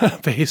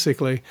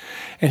 basically.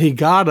 And he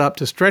got up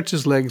to stretch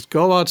his legs,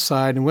 go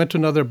outside, and went to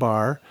another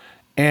bar.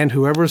 And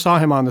whoever saw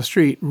him on the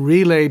street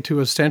relayed to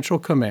a central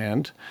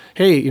command,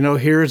 hey,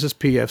 here's this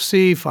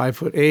PFC,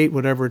 5'8",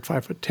 whatever,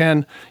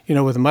 5'10",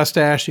 with a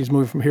mustache. He's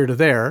moving from here to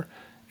there.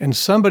 And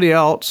somebody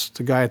else,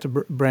 the guy at the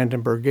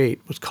Brandenburg Gate,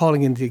 was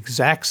calling in the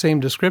exact same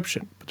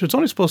description. But there's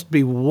only supposed to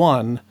be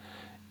one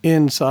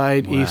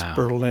inside East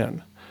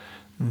Berlin.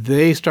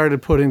 They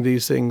started putting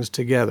these things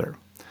together.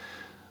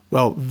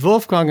 Well,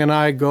 Wolfgang and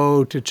I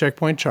go to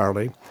Checkpoint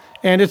Charlie,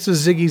 and it's a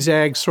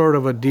ziggy-zag sort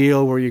of a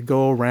deal where you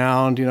go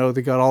around,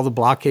 they got all the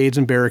blockades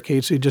and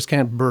barricades, so you just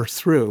can't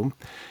burst through.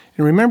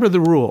 And remember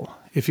the rule.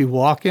 If you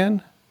walk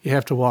in, you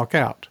have to walk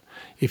out.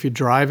 If you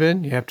drive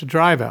in, you have to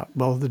drive out.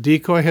 Well, the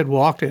decoy had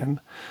walked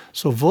in,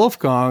 so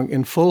Wolfgang,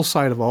 in full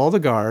sight of all the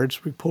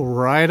guards, we pull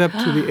right up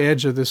to the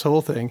edge of this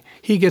whole thing.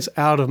 He gets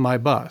out of my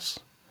bus,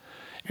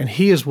 and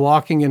he is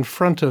walking in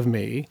front of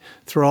me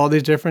through all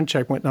these different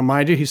checkpoints. Now,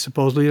 mind you, he's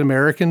supposedly an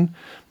American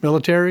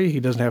military. He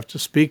doesn't have to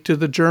speak to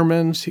the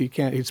Germans. He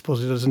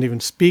supposedly doesn't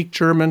even speak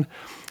German.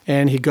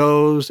 And he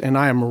goes, and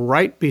I am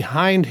right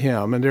behind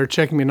him, and they're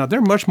checking me. Now,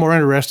 they're much more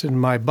interested in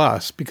my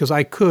bus because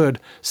I could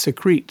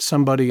secrete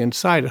somebody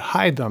inside it,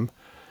 hide them,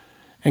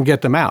 and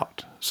get them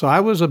out. So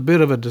I was a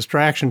bit of a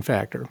distraction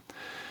factor.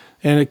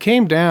 And it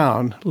came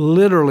down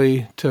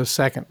literally to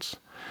seconds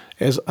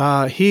as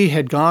he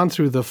had gone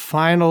through the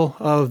final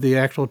of the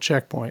actual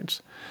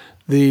checkpoints.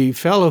 The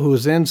fellow who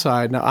was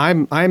inside, now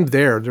I'm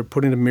there, they're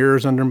putting the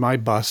mirrors under my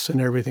bus and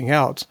everything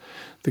else.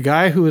 The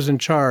guy who was in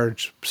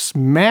charge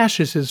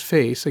smashes his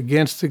face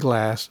against the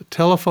glass, a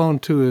telephone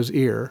to his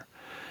ear,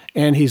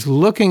 and he's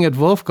looking at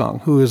Wolfgang,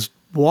 who is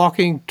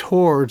walking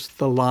towards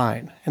the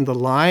line. And the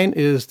line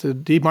is the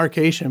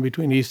demarcation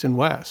between East and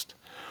West.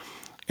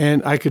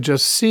 And I could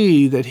just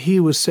see that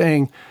he was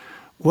saying,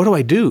 what do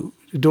I do?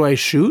 Do I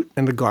shoot?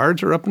 And the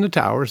guards are up in the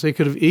towers. They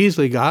could have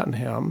easily gotten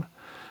him.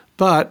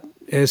 But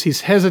as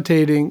he's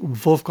hesitating,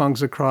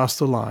 Wolfgang's across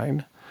the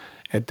line.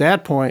 At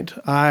that point,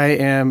 I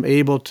am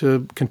able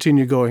to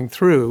continue going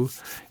through.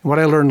 And what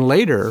I learned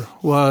later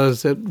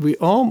was that we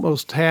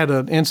almost had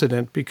an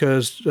incident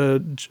because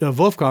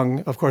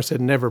Wolfgang, of course,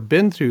 had never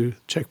been through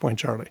Checkpoint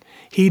Charlie.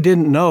 He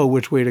didn't know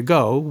which way to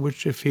go,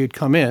 which if he had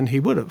come in, he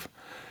would have.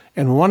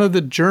 And one of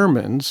the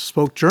Germans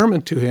spoke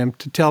German to him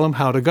to tell him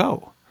how to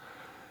go.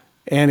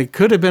 And it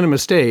could have been a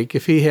mistake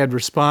if he had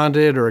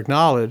responded or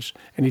acknowledged,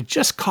 and he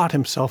just caught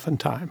himself in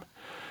time.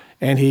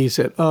 And he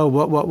said, oh,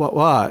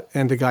 what?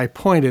 And the guy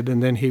pointed,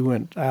 and then he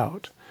went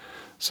out.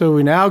 So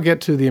we now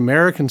get to the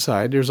American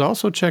side. There's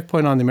also a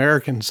checkpoint on the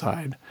American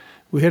side.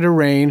 We had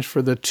arranged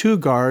for the two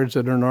guards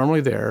that are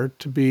normally there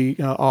to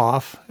be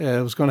off.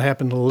 It was going to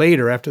happen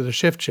later after the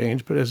shift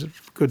change, but as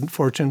good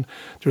fortune,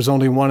 there's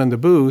only one in the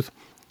booth.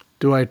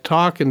 Do I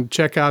talk and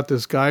check out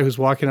this guy who's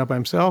walking up by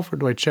himself, or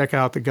do I check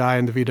out the guy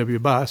in the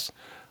VW bus?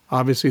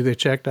 Obviously, they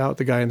checked out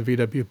the guy in the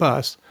VW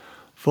bus.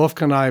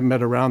 Wolfgang and I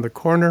met around the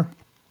corner.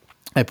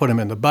 I put him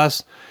in the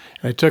bus,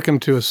 and I took him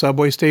to a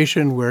subway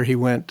station where he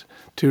went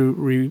to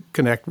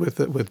reconnect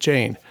with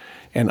Jane.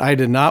 And I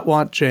did not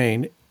want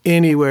Jane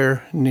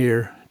anywhere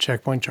near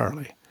Checkpoint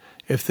Charlie.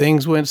 If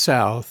things went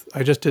south,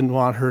 I just didn't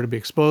want her to be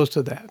exposed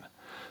to that.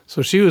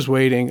 So she was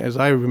waiting, as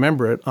I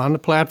remember it, on the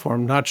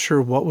platform, not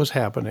sure what was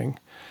happening.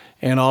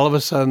 And all of a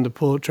sudden,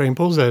 the train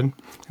pulls in,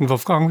 and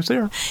Wolfgang was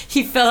there.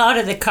 He fell out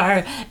of the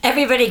car.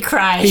 Everybody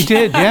cried. He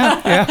did,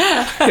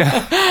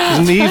 yeah.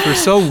 His knees were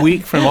so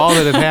weak from all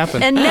that had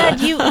happened. And Ned,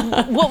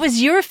 what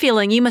was your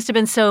feeling? You must have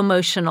been so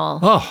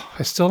emotional. Oh,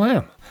 I still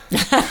am.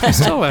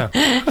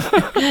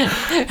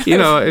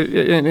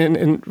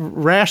 In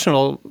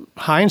rational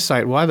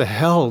hindsight, why the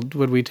hell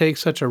would we take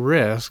such a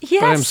risk?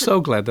 Yes. But I'm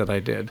so glad that I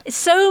did.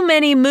 So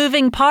many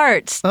moving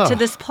parts to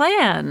this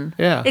plan.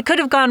 Yeah. It could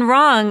have gone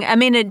wrong. I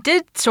mean, it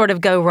did sort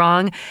of go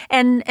wrong.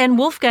 And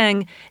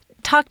Wolfgang,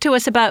 talk to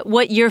us about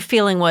what your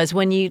feeling was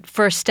when you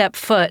first stepped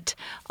foot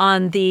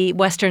on the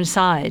western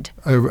side.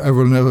 I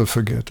will never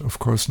forget, of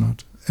course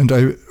not. And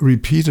I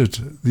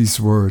repeated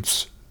these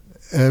words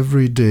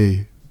every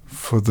day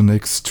for the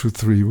next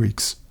 2-3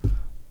 weeks.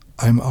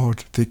 I'm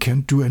out. They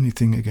can't do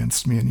anything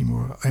against me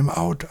anymore. I'm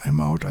out.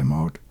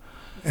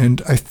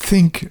 And I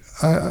think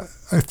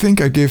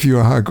I gave you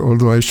a hug,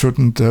 although I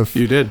shouldn't have.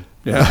 You did.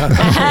 Yeah.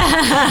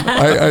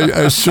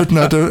 I should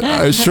not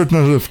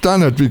have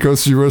done it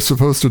because you were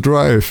supposed to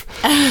drive.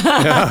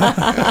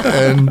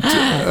 And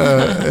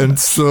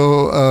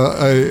so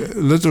I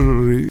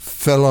literally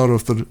fell out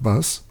of the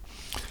bus.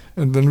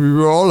 And then we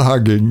were all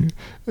hugging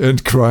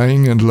and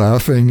crying and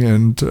laughing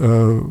and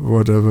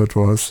whatever it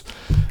was.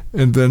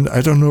 And then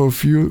I don't know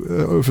if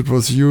it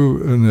was you,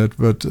 Ned,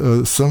 but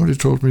somebody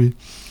told me,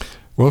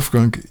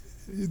 Wolfgang,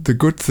 the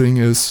good thing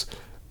is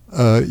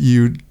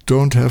you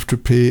don't have to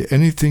pay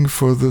anything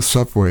for the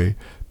subway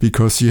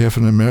because you have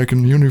an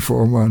American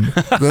uniform on.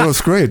 That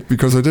was great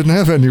because I didn't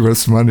have any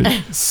West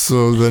money.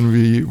 So then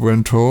we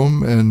went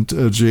home and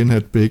Jane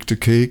had baked a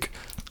cake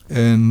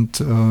and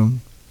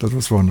that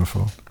was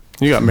wonderful.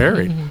 You got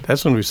married.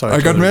 That's when we saw each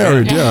other. I got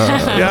married,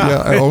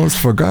 yeah. I almost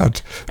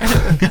forgot.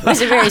 It was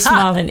a very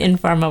small and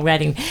informal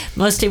wedding,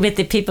 mostly with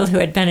the people who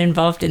had been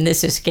involved in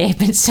this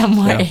escape in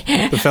some way.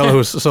 Yeah. The fellow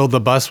who sold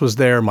the bus was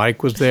there.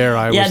 Mike was there.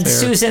 I was there. Yeah,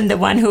 Susan, the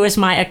one who was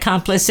my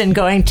accomplice in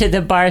going to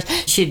the bars,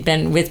 she'd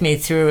been with me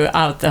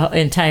throughout the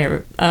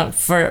entire,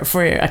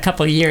 for a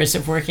couple of years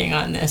of working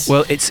on this.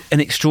 Well, it's an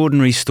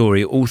extraordinary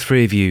story. All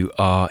three of you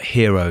are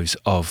heroes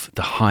of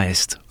the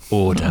highest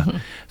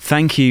order.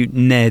 Thank you,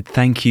 Ned.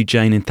 Thank you,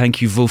 Jane. And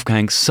thank you,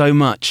 Wolfgang, so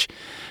much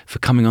for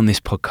coming on this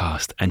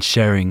podcast and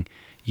sharing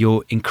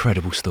your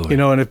incredible story. You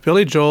know, and if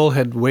Billy Joel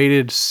had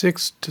waited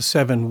 6 to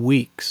 7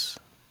 weeks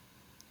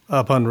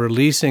upon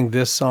releasing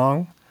this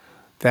song,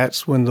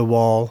 that's when the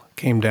wall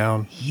came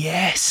down.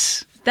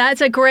 Yes. That's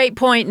a great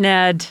point,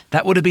 Ned.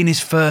 That would have been his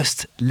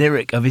first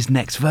lyric of his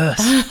next verse.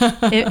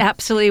 It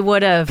absolutely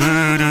would have.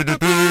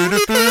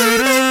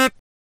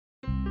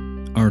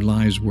 Our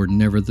lives were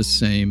never the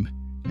same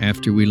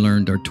after we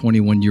learned our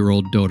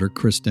 21-year-old daughter,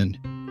 Kristen,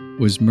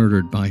 was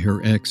murdered by her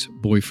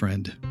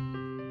ex-boyfriend.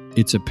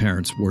 It's a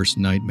parent's worst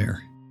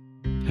nightmare.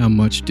 How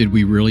much did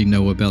we really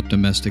know about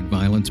domestic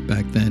violence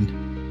back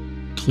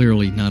then?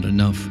 Clearly not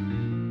enough.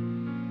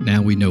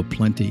 Now we know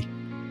plenty.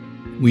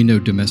 We know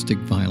domestic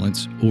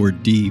violence, or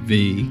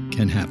DV,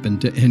 can happen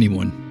to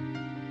anyone.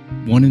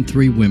 1 in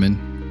 3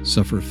 women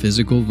suffer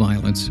physical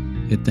violence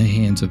at the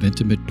hands of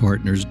intimate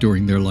partners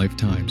during their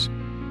lifetimes.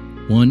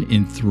 1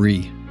 in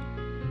 3.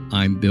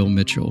 I'm Bill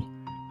Mitchell,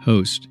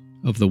 host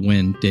of the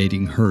When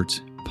Dating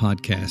Hurts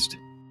podcast,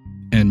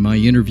 and my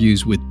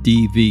interviews with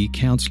DV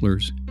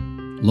counselors,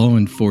 law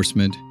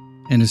enforcement,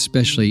 and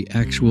especially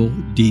actual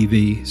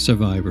DV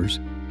survivors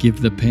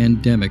give the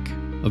pandemic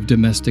of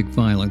domestic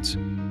violence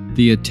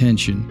the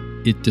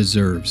attention it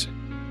deserves.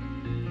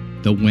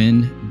 The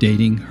When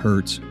Dating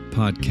Hurts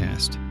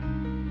podcast.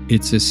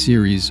 It's a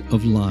series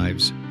of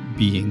lives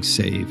being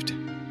saved.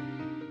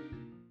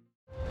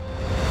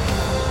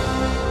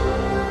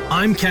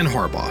 I'm Ken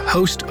Harbaugh,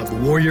 host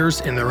of Warriors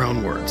in Their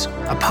Own Words,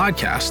 a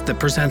podcast that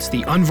presents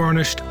the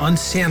unvarnished,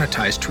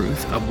 unsanitized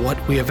truth of what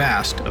we have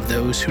asked of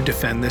those who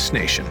defend this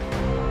nation.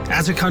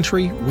 As a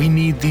country, we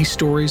need these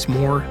stories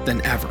more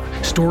than ever.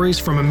 Stories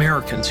from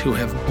Americans who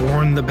have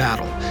borne the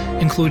battle,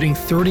 including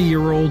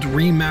 30-year-old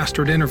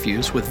remastered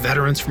interviews with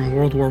veterans from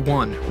World War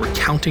I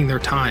recounting their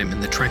time in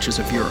the trenches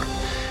of Europe,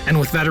 and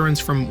with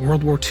veterans from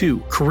World War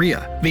II,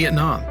 Korea,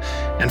 Vietnam,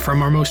 and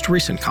from our most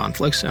recent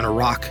conflicts in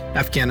Iraq,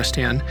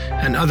 Afghanistan,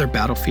 and other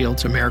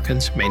battlefields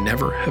Americans may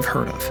never have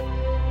heard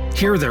of.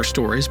 Hear their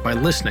stories by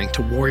listening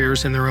to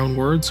Warriors in Their Own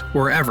Words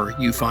wherever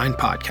you find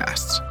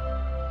podcasts.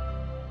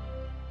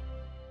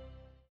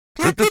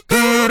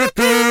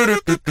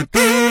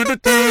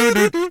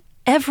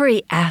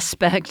 Every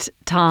aspect,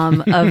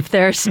 Tom, of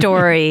their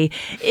story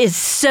is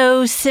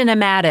so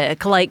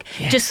cinematic. Like,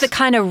 just the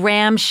kind of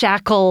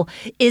ramshackle,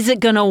 is it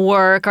going to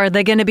work? Are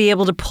they going to be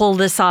able to pull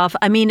this off?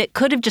 I mean, it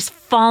could have just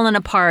fallen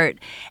apart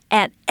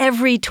at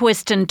every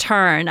twist and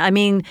turn. I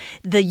mean,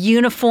 the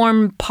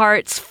uniform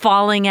parts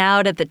falling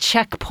out at the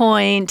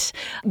checkpoint,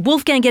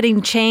 Wolfgang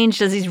getting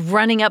changed as he's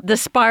running up the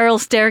spiral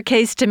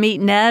staircase to meet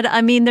Ned.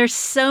 I mean, there's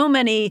so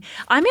many.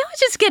 I mean, I was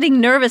just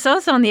getting nervous. I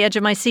was on the edge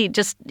of my seat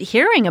just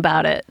hearing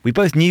about it. We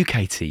both knew,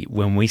 Katie,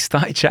 when we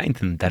started chatting to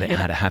them that it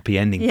had a happy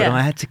ending, but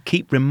I had to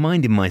keep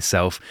reminding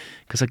myself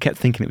because I kept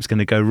thinking it was going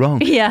to go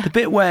wrong. Yeah. The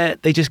bit where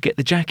they just get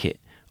the jacket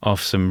off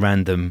some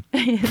random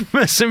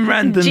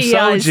GIs.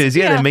 soldiers.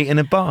 Yeah, they meet in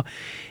a bar.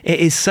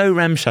 It is so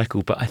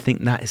ramshackle, but I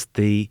think that is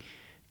the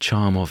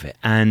charm of it.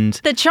 And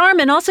the charm,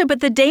 and also, but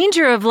the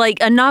danger of like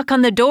a knock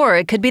on the door.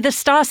 It could be the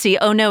Stasi.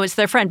 Oh no, it's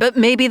their friend. But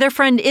maybe their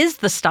friend is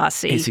the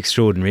Stasi. It's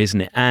extraordinary,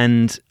 isn't it?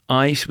 And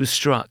I was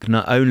struck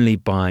not only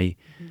by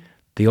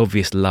the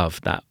obvious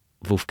love that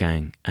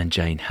Wolfgang and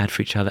Jane had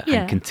for each other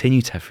and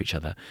continue to have for each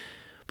other,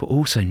 but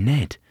also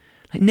Ned.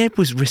 Like, Ned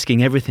was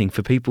risking everything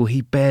for people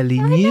he barely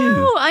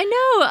knew. I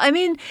know. I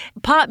mean,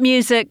 pop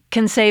music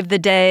can save the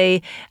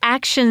day.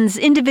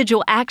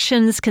 Individual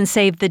actions can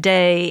save the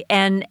day.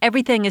 And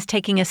everything is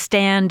taking a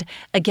stand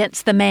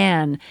against the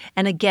man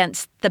and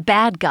against the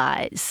bad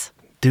guys.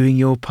 doing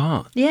your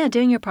part. Yeah,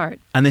 doing your part.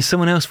 And there's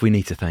someone else we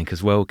need to thank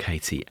as well,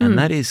 Katie, and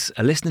that is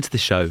a listener to the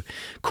show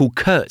called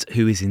Kurt,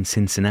 who is in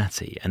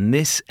Cincinnati. And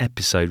this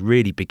episode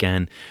really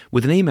began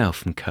with an email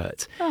from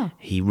Kurt. Oh.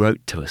 He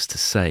wrote to us to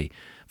say,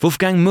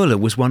 Wolfgang Müller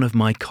was one of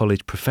my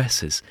college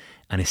professors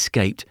and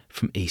escaped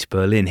from East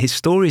Berlin. His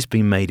story has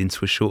been made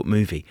into a short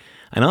movie,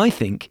 and I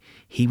think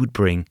he would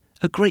bring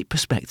a great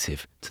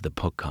perspective to the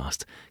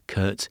podcast.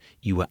 Kurt,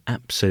 you were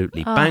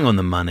absolutely bang on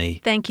the money.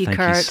 Thank you, Kurt.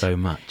 Thank you so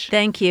much.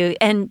 Thank you.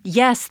 And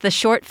yes, the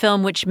short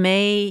film, which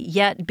may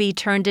yet be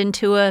turned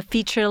into a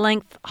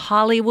feature-length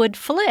Hollywood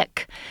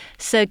flick.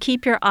 So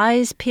keep your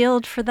eyes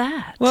peeled for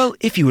that. Well,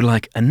 if you would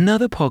like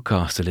another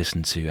podcast to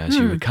listen to as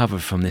you recover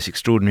from this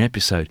extraordinary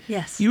episode,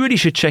 yes, you really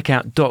should check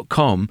out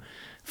 .com.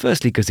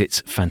 Firstly, because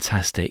it's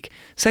fantastic.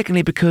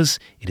 Secondly, because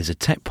it is a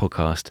tech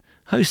podcast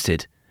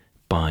hosted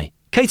by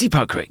Katie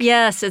Puckrick.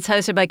 Yes, it's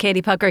hosted by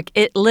Katie Puckrick.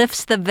 It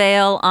Lifts the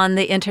Veil on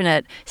the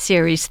Internet.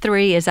 Series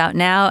 3 is out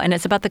now, and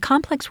it's about the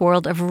complex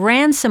world of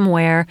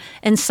ransomware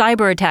and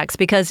cyber attacks,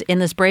 because in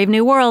this brave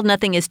new world,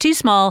 nothing is too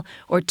small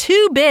or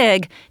too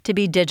big to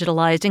be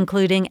digitalized,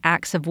 including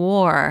acts of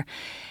war.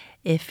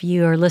 If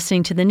you are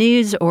listening to the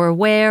news or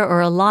aware or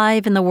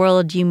alive in the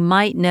world, you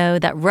might know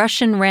that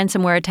Russian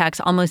ransomware attacks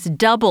almost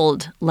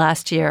doubled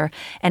last year.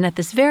 And at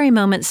this very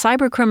moment,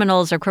 cyber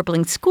criminals are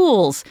crippling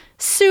schools,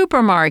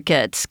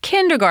 supermarkets,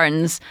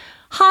 kindergartens,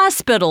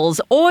 hospitals,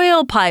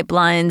 oil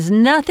pipelines.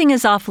 Nothing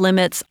is off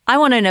limits. I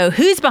want to know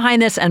who's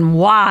behind this and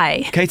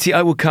why. Katie,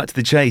 I will cut to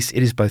the chase.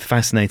 It is both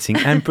fascinating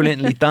and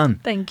brilliantly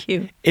done. Thank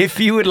you. If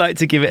you would like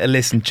to give it a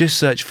listen, just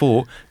search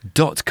for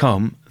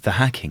 .com, the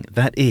hacking.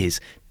 That is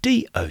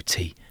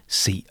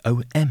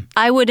DOTCOM.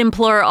 I would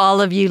implore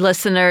all of you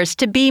listeners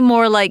to be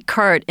more like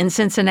Kurt in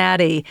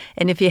Cincinnati.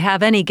 And if you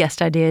have any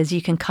guest ideas, you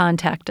can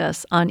contact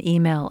us on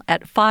email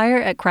at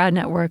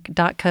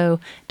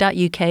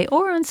fire@crowdnetwork.co.uk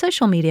or on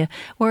social media.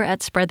 We're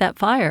at Spread That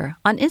Fire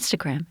on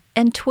Instagram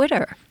and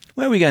Twitter.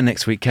 Where are we going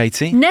next week,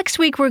 Katie? Next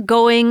week, we're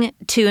going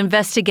to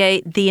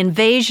investigate the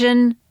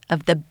invasion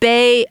of the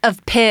Bay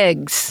of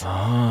Pigs.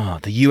 Ah,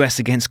 the US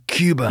against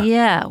Cuba.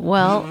 Yeah,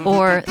 well,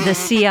 or the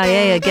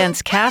CIA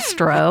against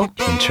Castro.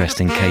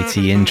 Interesting,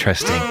 Katie,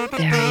 interesting.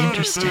 Very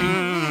interesting.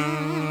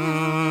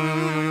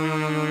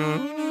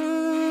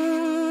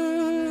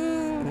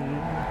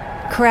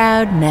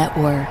 Crowd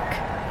Network.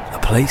 A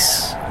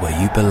place where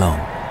you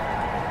belong.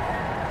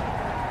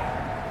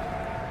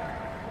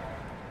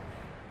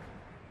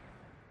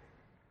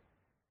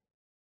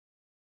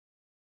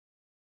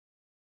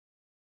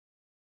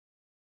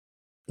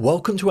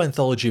 Welcome to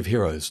Anthology of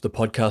Heroes, the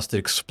podcast that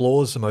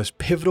explores the most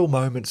pivotal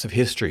moments of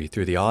history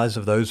through the eyes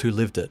of those who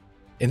lived it.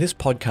 In this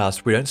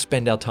podcast, we don't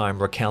spend our time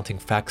recounting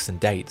facts and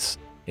dates.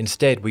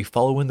 Instead, we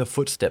follow in the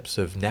footsteps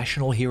of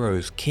national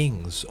heroes,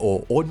 kings,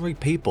 or ordinary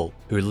people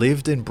who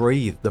lived and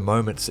breathed the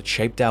moments that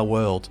shaped our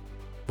world.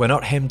 We're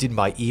not hemmed in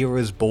by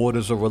eras,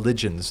 borders, or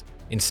religions.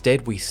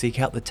 Instead, we seek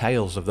out the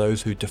tales of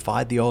those who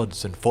defied the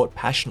odds and fought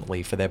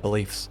passionately for their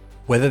beliefs.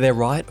 Whether they're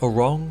right or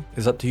wrong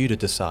is up to you to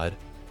decide.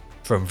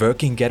 From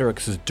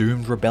Vercingetorix's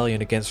doomed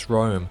rebellion against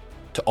Rome,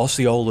 to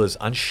Osceola's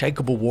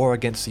unshakable war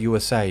against the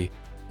USA,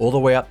 all the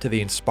way up to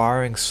the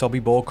inspiring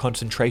Sobibor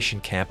concentration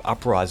camp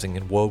uprising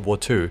in World War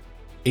II,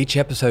 each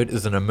episode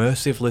is an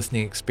immersive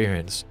listening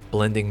experience,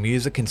 blending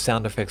music and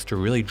sound effects to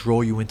really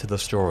draw you into the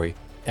story.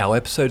 Our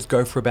episodes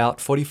go for about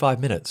 45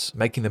 minutes,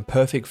 making them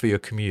perfect for your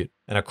commute,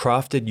 and are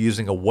crafted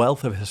using a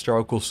wealth of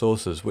historical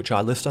sources, which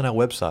I list on our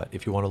website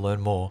if you want to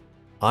learn more.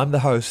 I'm the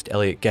host,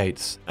 Elliot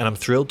Gates, and I'm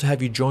thrilled to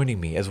have you joining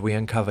me as we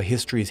uncover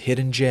history's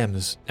hidden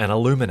gems and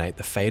illuminate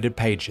the faded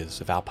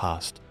pages of our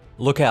past.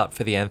 Look out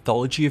for the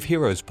Anthology of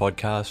Heroes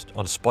podcast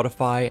on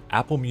Spotify,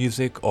 Apple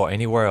Music, or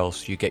anywhere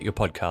else you get your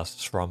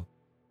podcasts from.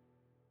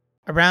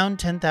 Around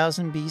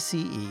 10,000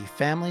 BCE,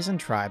 families and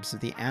tribes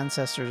of the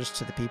ancestors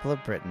to the people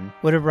of Britain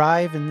would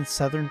arrive in the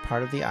southern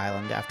part of the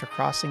island after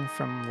crossing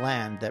from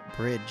land that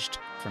bridged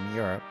from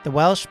Europe. The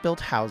Welsh built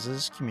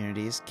houses,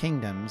 communities,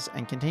 kingdoms,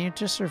 and continued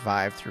to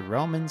survive through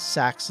Romans,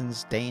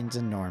 Saxons, Danes,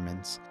 and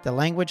Normans. The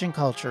language and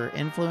culture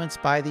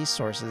influenced by these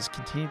sources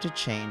continued to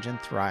change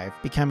and thrive,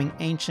 becoming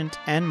ancient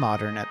and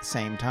modern at the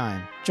same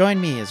time.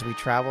 Join me as we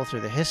travel through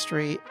the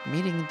history,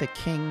 meeting the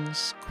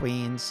kings,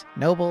 queens,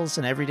 nobles,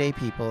 and everyday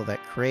people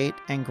that create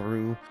and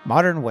grew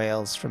modern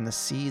Wales from the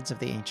seeds of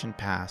the ancient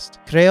past.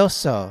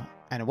 Croeso,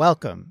 and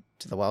welcome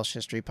to the Welsh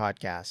History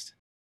Podcast.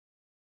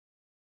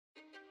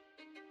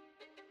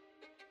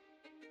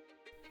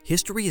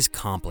 History is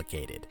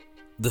complicated.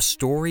 The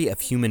story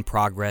of human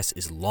progress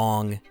is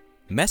long,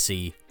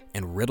 messy,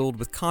 and riddled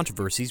with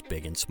controversies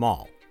big and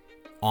small.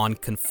 On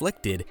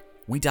Conflicted,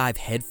 we dive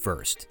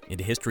headfirst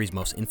into history's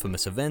most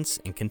infamous events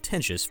and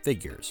contentious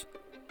figures.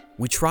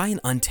 We try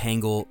and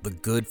untangle the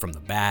good from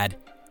the bad,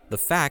 the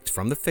fact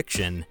from the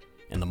fiction,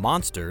 and the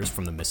monsters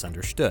from the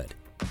misunderstood.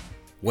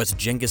 Was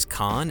Genghis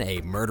Khan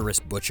a murderous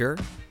butcher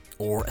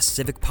or a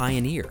civic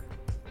pioneer?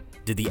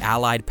 Did the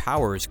Allied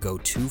powers go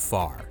too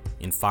far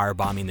in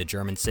firebombing the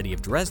German city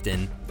of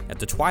Dresden at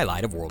the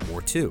twilight of World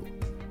War II?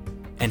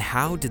 And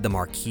how did the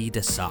Marquis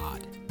de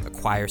Sade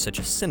acquire such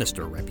a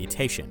sinister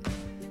reputation?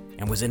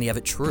 And was any of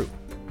it true?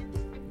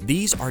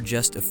 These are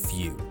just a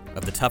few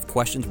of the tough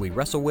questions we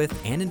wrestle with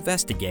and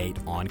investigate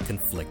on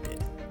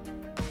Conflicted.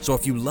 So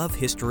if you love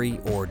history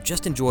or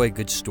just enjoy a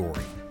good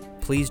story,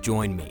 please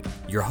join me,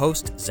 your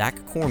host,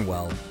 Zach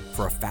Cornwell,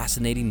 for a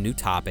fascinating new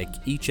topic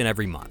each and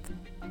every month.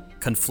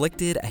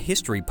 Conflicted, a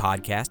history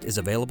podcast, is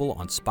available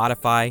on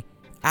Spotify,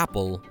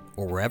 Apple,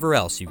 or wherever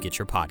else you get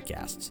your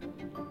podcasts.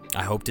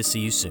 I hope to see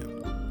you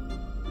soon.